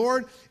about the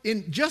Lord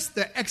in just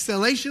the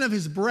exhalation of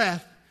his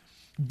breath,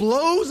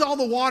 blows all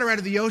the water out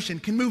of the ocean,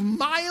 can move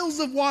miles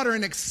of water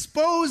and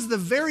expose the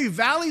very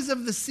valleys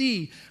of the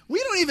sea. We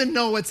don't even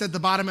know what's at the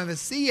bottom of the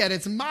sea yet.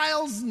 It's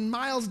miles and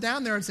miles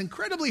down there. It's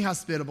incredibly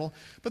hospitable.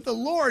 But the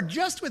Lord,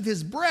 just with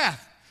his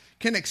breath,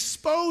 can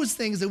expose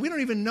things that we don't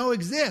even know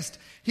exist.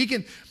 He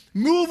can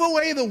move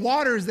away the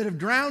waters that have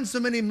drowned so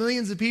many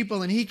millions of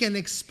people, and he can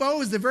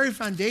expose the very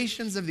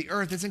foundations of the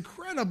earth. It's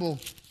incredible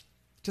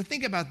to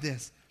think about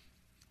this.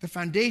 The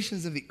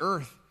foundations of the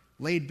earth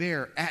laid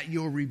bare at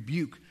your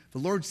rebuke. The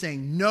Lord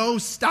saying, no,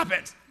 stop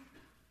it.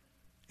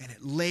 And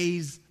it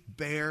lays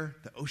bare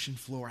the ocean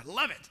floor. I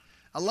love it.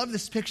 I love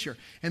this picture.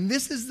 And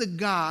this is the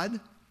God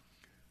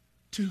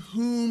to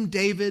whom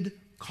David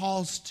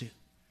calls to.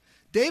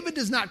 David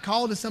does not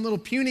call to some little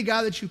puny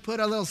guy that you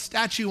put a little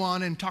statue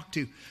on and talk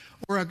to,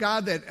 or a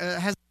God that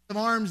has some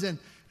arms. And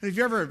if you've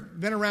ever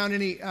been around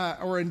any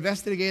or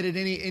investigated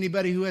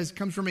anybody who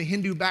comes from a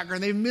Hindu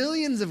background, they have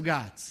millions of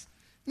gods.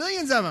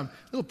 Millions of them.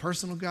 Little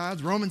personal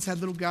gods. Romans had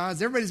little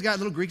gods. Everybody's got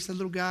little Greeks had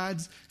little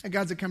gods. And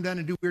gods that come down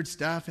and do weird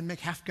stuff and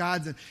make half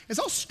gods. And it's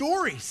all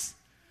stories.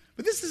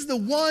 But this is the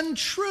one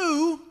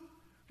true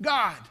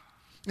God.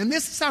 And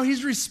this is how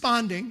he's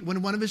responding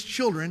when one of his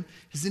children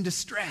is in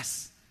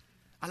distress.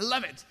 I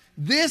love it.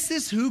 This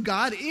is who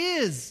God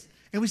is.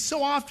 And we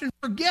so often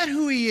forget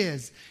who he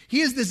is.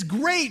 He is this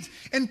great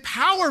and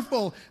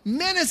powerful,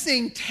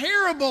 menacing,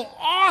 terrible,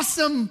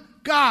 awesome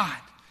God.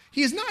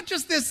 He is not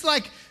just this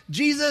like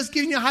Jesus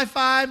giving you a high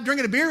five,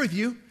 drinking a beer with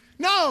you.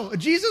 No,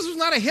 Jesus was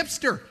not a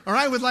hipster, all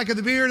right, with like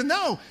the beard.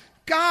 No,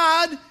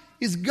 God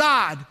is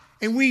God.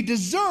 And we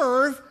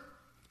deserve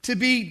to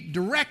be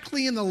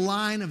directly in the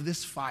line of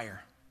this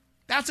fire.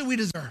 That's what we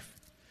deserve.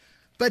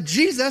 But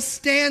Jesus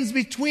stands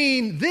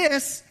between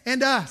this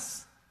and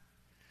us.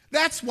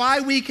 That's why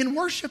we can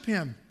worship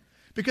him.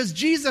 Because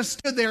Jesus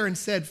stood there and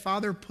said,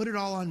 Father, put it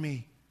all on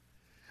me.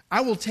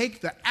 I will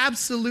take the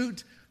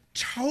absolute,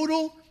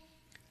 total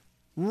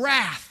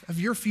wrath of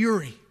your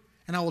fury,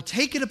 and I will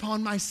take it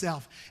upon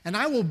myself, and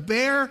I will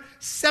bear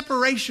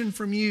separation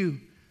from you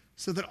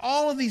so that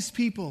all of these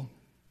people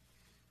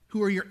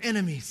who are your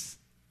enemies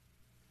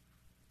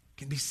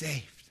can be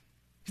saved.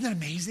 Isn't that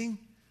amazing?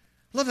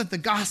 I love that the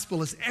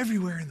gospel is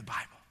everywhere in the Bible.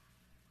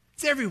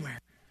 It's everywhere.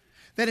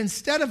 That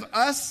instead of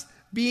us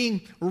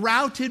being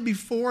routed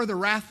before the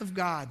wrath of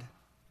God,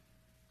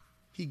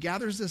 he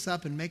gathers us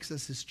up and makes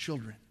us his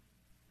children.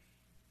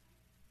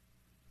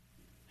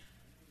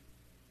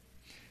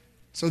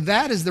 So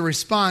that is the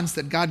response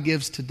that God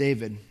gives to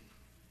David.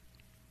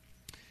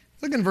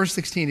 Look in verse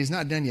 16. He's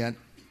not done yet.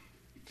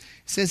 It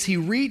says, he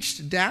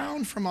reached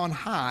down from on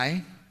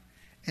high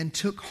and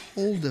took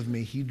hold of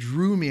me. He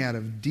drew me out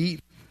of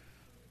deep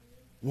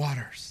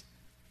waters.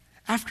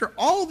 After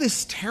all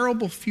this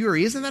terrible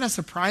fury, isn't that a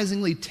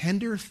surprisingly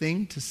tender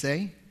thing to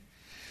say?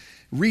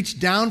 Reached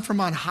down from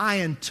on high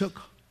and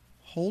took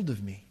hold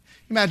of me.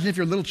 Imagine if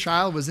your little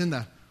child was in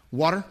the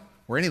water,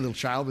 or any little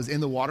child was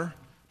in the water,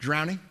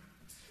 drowning.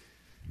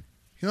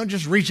 You don't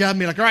just reach out and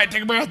be like, all right,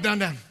 take a breath,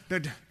 down. All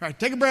right,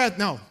 take a breath.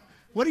 No.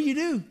 What do?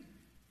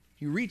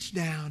 You reach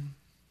down, and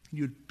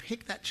you would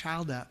pick that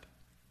child up.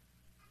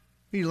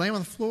 You lay him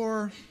on the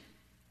floor.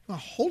 Well,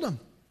 hold him,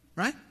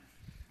 right?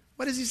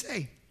 What does he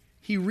say?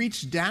 He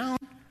reached down.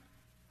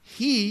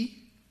 He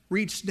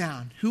reached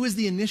down. Who is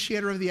the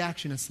initiator of the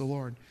action? It's the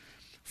Lord.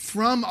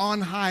 From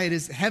on high,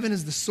 heaven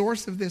is the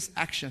source of this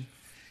action.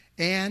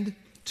 And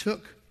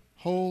took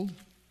hold.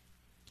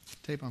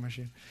 Tape on my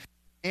shoe.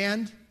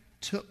 And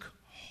took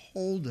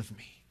hold of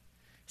me.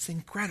 It's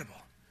incredible.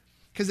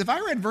 Because if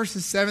I read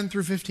verses 7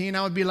 through 15,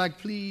 I would be like,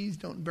 please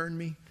don't burn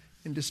me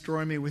and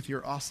destroy me with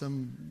your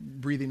awesome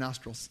breathing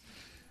nostrils.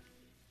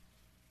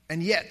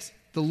 And yet,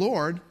 the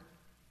Lord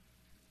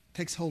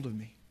takes hold of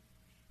me,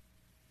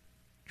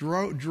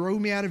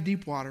 drove me out of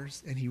deep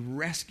waters, and he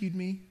rescued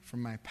me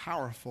from my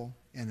powerful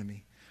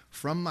enemy,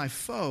 from my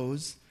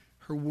foes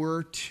who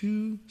were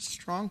too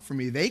strong for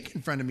me. They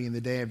confronted me in the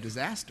day of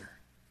disaster,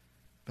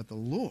 but the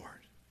Lord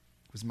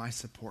was my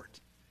support.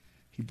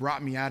 He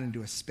brought me out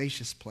into a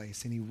spacious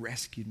place, and he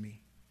rescued me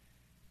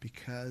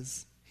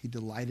because he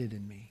delighted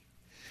in me.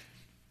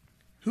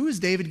 Who is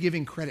David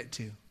giving credit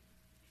to?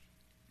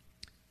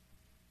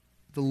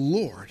 The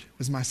Lord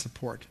was my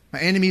support. My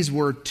enemies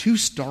were too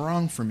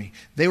strong for me.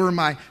 They were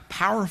my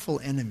powerful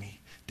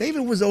enemy.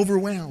 David was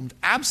overwhelmed,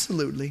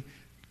 absolutely,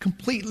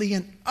 completely,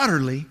 and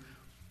utterly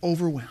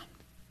overwhelmed.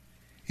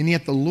 And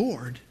yet the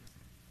Lord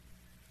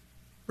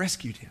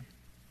rescued him.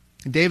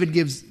 And David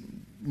gives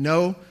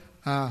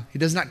he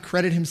does not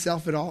credit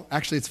himself at all.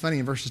 Actually, it's funny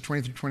in verses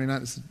 20 through 29.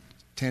 This is a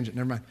tangent,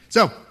 never mind.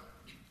 So,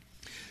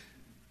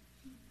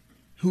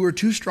 who are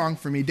too strong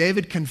for me,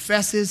 David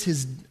confesses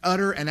his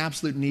utter and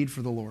absolute need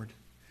for the Lord.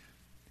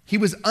 He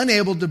was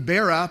unable to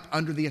bear up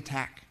under the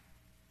attack.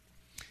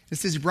 It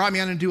says he brought me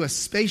out into a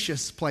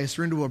spacious place,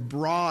 or into a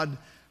broad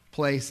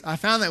place. I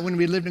found that when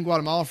we lived in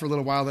Guatemala for a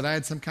little while that I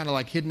had some kind of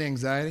like hidden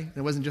anxiety.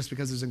 It wasn't just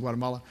because it was in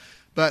Guatemala.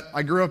 But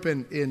I grew up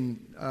in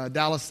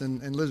Dallas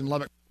and lived in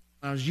Lubbock.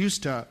 I was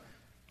used to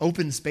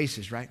open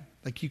spaces, right?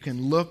 Like you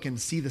can look and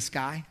see the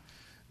sky.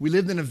 We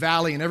lived in a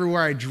valley, and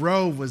everywhere I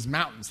drove was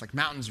mountains, like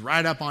mountains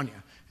right up on you.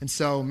 And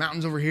so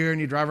mountains over here,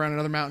 and you drive around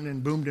another mountain,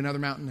 and boom, to another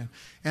mountain.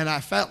 And I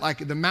felt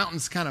like the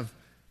mountains kind of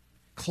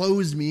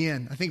closed me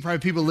in. I think probably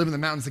people who live in the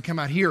mountains that come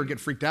out here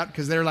get freaked out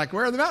because they're like,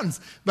 where are the mountains?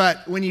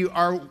 But when you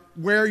are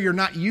where you're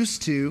not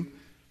used to,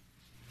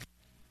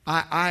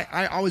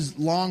 I always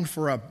longed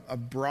for a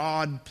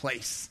broad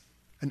place,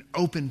 an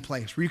open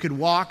place where you could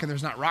walk and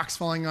there's not rocks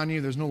falling on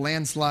you, there's no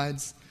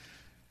landslides.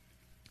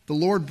 The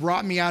Lord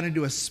brought me out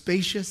into a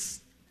spacious,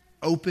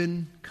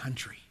 open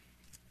country.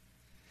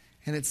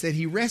 And it said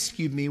he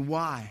rescued me.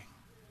 Why?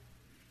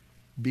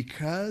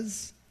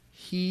 Because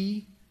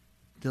he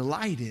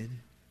delighted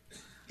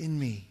in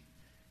me.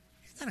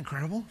 Isn't that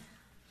incredible?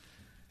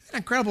 Isn't that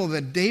incredible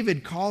that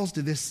David calls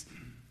to this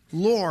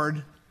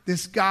Lord,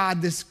 this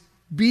God, this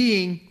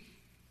being,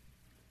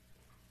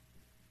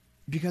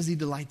 because he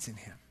delights in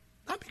him.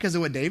 Not because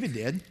of what David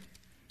did,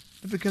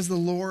 but because the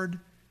Lord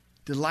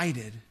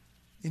delighted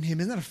in him.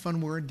 Isn't that a fun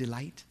word,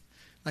 delight?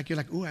 Like you're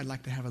like, oh, I'd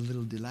like to have a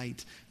little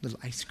delight, a little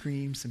ice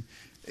cream.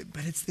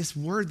 But it's this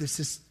word,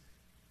 this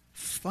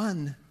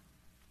fun,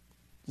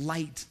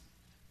 light,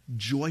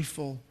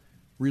 joyful,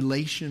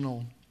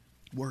 relational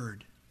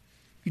word.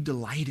 You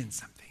delight in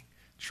something.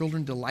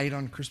 Children delight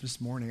on Christmas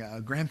morning.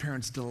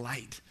 Grandparents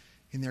delight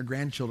in their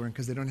grandchildren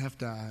because they don't have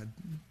to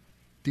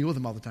deal with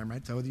them all the time,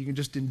 right? So you can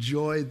just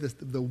enjoy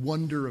the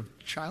wonder of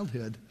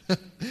childhood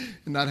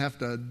and not have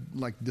to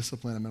like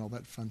discipline them and all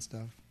that fun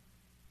stuff.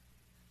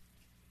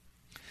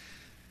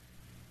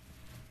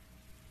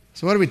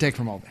 So what do we take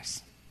from all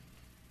this?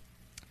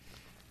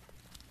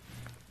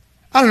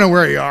 I don't know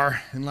where you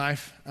are in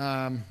life.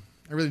 I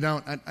really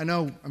don't. I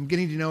know I'm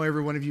getting to know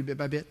every one of you bit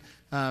by bit,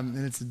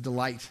 and it's a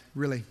delight,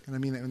 really. And I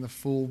mean that in the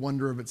full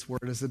wonder of its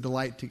word. It's a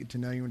delight to get to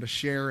know you and to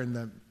share in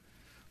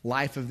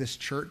life of this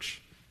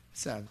church.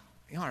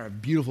 You are a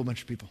beautiful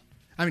bunch of people.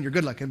 I mean, you're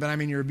good looking, but I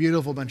mean, you're a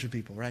beautiful bunch of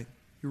people, right?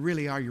 You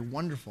really are. You're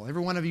wonderful.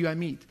 Every one of you I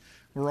meet,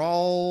 we're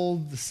all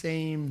the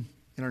same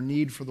in our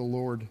need for the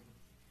Lord.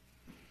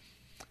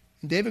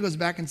 And David goes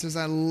back and says,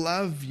 I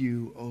love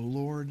you, O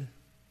Lord,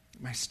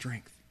 my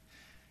strength.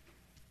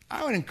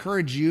 I would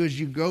encourage you as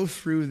you go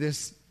through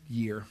this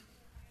year,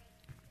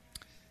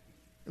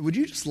 would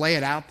you just lay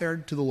it out there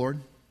to the Lord?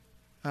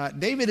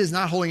 David is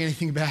not holding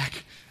anything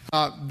back.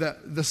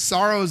 The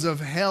sorrows of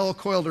hell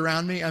coiled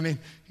around me. I mean,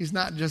 he's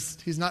not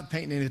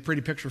painting a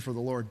pretty picture for the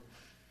Lord.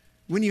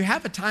 When you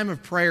have a time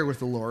of prayer with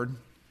the Lord,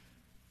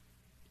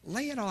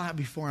 lay it all out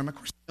before him. Of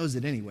course, he knows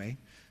it anyway.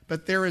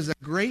 But there is a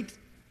great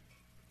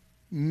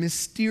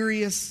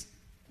mysterious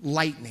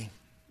lightning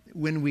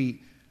when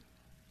we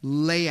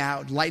lay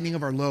out, lightning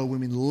of our load, when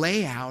we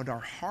lay out our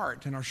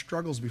heart and our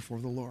struggles before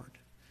the Lord.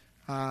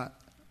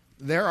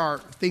 There are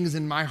things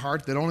in my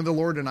heart that only the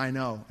Lord and I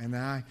know,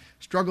 and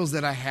struggles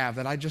that I have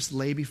that I just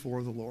lay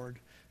before the Lord.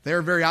 There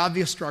are very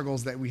obvious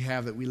struggles that we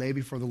have that we lay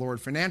before the Lord.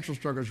 Financial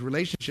struggles,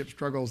 relationship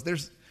struggles.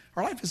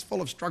 Our life is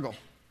full of struggle.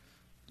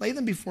 Lay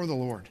them before the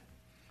Lord.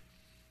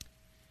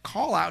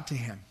 Call out to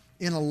him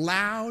in a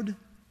loud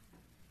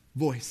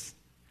voice.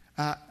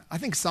 I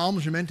think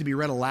Psalms are meant to be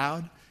read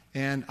aloud,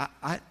 and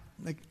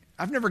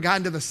I've never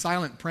gotten to the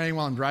silent praying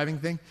while I'm driving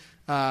thing.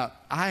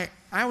 I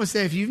always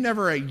say if you've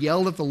never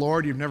yelled at the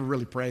Lord, you've never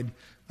really prayed.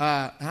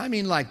 I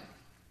mean like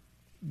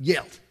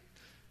yelled.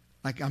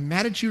 Like, I'm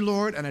mad at you,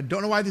 Lord, and I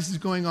don't know why this is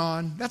going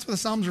on. That's what the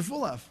Psalms are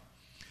full of.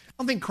 I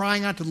don't think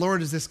crying out to the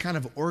Lord is this kind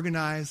of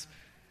organized.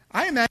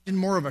 I imagine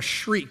more of a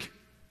shriek.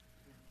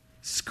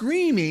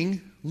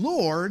 Screaming,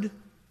 Lord,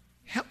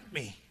 help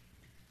me.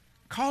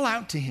 Call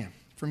out to him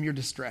from your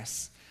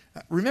distress.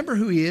 Remember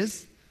who he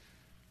is.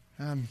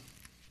 I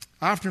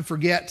often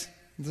forget.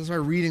 That's why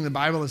reading the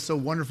Bible is so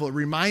wonderful. It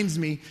reminds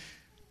me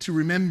to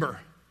remember.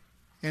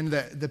 And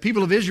the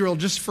people of Israel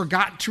just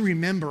forgot to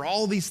remember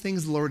all these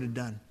things the Lord had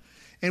done.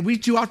 And we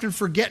too often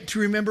forget to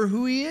remember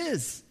who he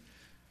is.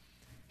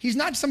 He's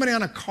not somebody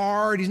on a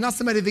card. He's not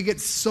somebody that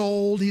gets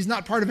sold. He's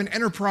not part of an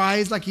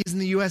enterprise like he's in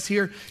the U.S.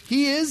 here.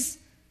 He is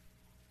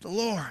the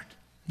Lord,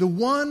 the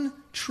one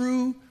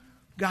true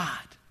God.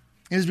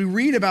 And as we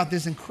read about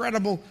this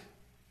incredible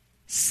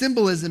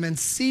symbolism and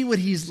see what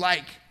he's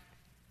like,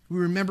 we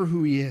remember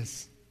who he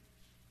is.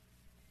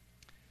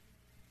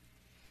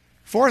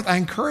 Fourth, I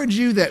encourage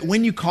you that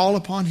when you call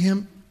upon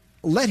him,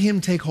 let him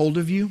take hold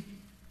of you.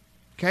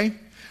 Okay?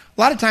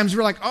 A lot of times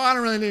we're like, oh, I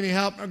don't really need any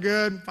help. I'm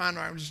good. Fine.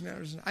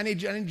 I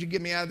need you to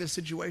get me out of this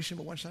situation.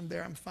 But once I'm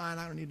there, I'm fine.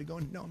 I don't need to go.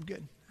 No, I'm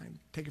good. I can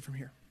take it from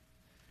here.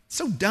 It's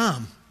so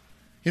dumb.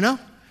 You know?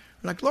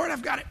 We're like, Lord,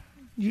 I've got it.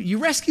 You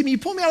rescued me. You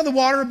pulled me out of the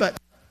water, but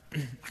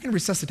I can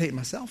resuscitate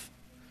myself.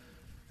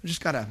 I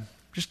just gotta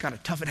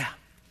tough it out.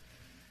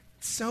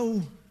 It's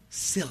so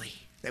silly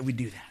that we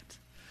do that.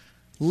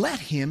 Let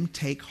him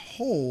take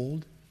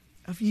hold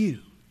of you.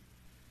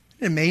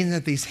 Isn't it amazing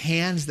that these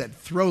hands that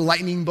throw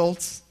lightning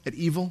bolts at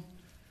evil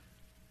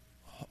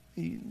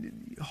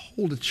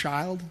hold a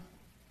child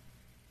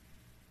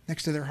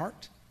next to their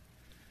heart?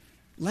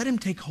 Let him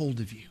take hold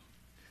of you.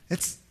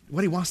 That's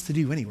what he wants to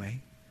do anyway.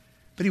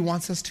 But he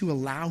wants us to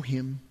allow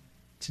him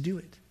to do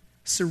it.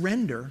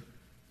 Surrender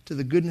to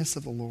the goodness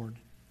of the Lord.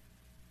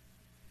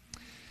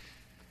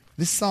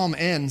 This psalm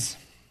ends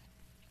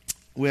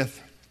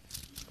with,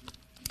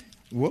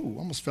 whoa,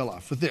 almost fell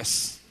off, with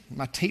this.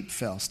 My tape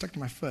fell, stuck to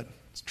my foot.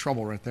 It's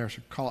trouble right there. I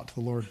should call it to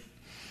the Lord.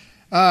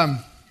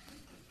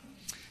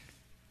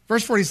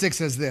 Verse 46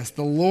 says this,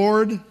 the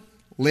Lord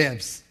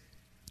lives.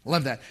 I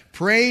love that.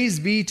 Praise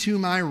be to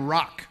my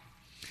rock.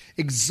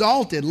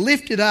 Exalted,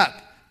 lifted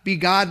up, be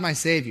God my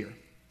Savior.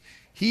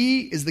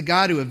 He is the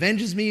God who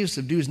avenges me, who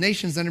subdues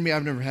nations under me.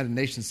 I've never had a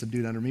nation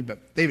subdued under me,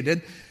 but David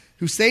did.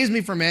 Who saves me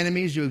from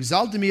enemies. You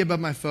exalted me above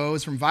my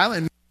foes. From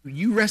violent men,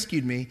 you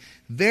rescued me.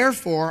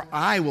 Therefore,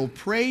 I will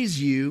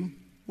praise you.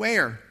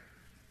 Where?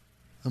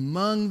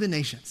 Among the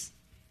nations.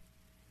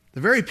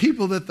 The very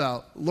people that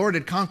the Lord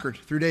had conquered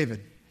through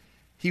David.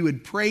 He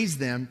would praise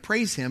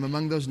him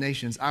among those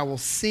nations. I will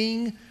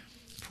sing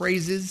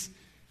praises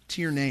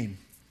to your name.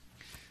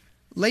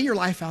 Lay your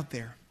life out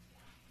there.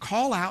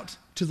 Call out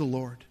to the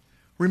Lord.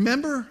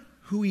 Remember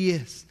who he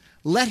is.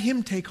 Let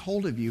him take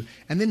hold of you.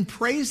 And then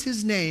praise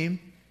his name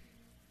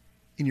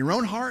in your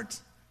own heart,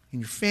 in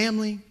your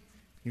family, in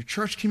your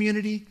church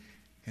community,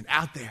 and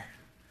out there.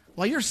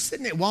 While you're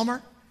sitting at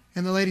Walmart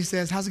and the lady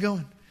says, how's it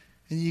going?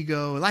 And you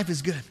go, life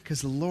is good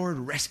because the Lord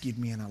rescued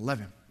me and I love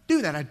him.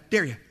 Do that, I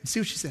dare you, and see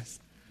what she says.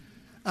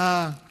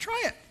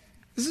 Try it.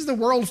 This is the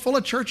world full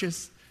of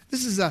churches.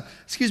 This is a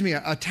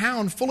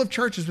town full of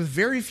churches with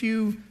very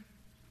few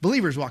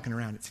believers walking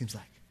around, it seems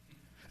like.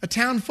 A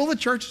town full of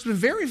churches with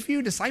very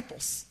few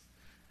disciples.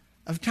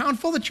 A town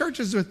full of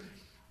churches with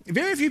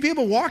very few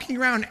people walking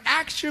around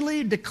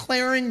actually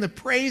declaring the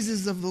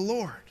praises of the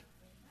Lord.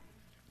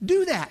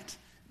 Do that.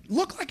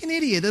 Look like an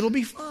idiot. It'll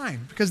be fine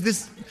because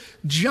this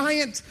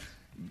giant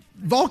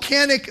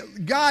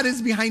volcanic God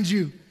is behind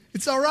you.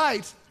 It's all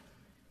right.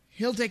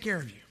 He'll take care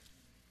of you.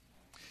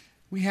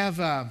 We have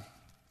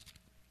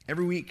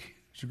every week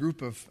there's a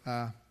group of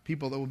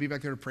people that will be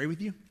back there to pray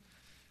with you.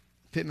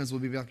 Pittmans will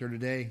be back there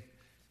today.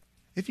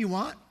 If you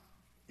want,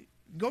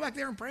 go back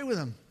there and pray with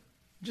them.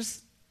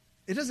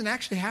 It doesn't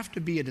actually have to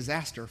be a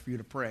disaster for you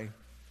to pray.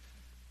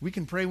 We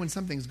can pray when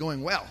something's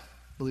going well,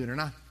 believe it or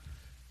not.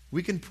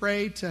 We can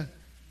pray to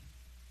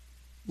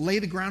lay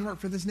the groundwork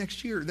for this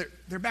next year.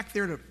 They're back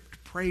there to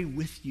pray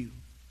with you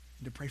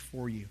and to pray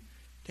for you.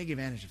 Take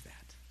advantage of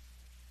that.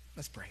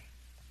 Let's pray.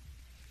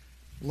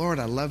 Lord,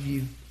 I love you.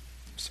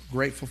 I'm so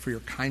grateful for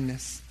your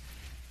kindness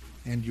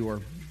and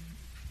your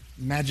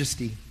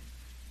majesty.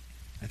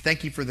 I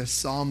thank you for this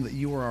psalm that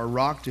you are our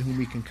rock to whom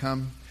we can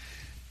come.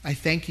 I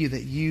thank you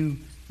that you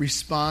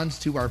respond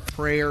to our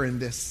prayer in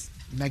this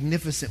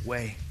magnificent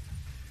way.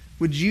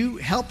 Would you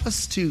help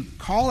us to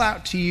call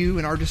out to you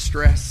in our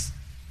distress?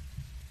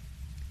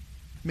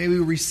 May we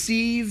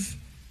receive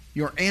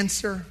your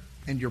answer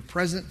and your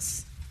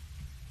presence.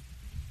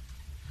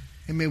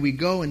 And may we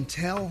go and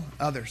tell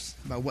others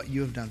about what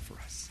you have done for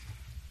us.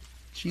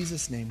 In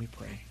Jesus' name we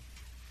pray.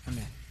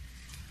 Amen.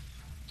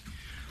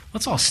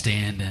 Let's all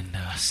stand and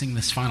sing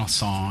this final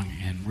song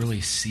and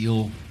really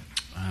seal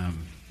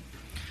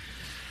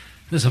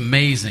this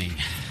amazing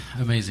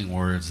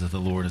words that the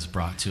Lord has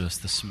brought to us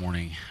this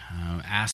morning. Ask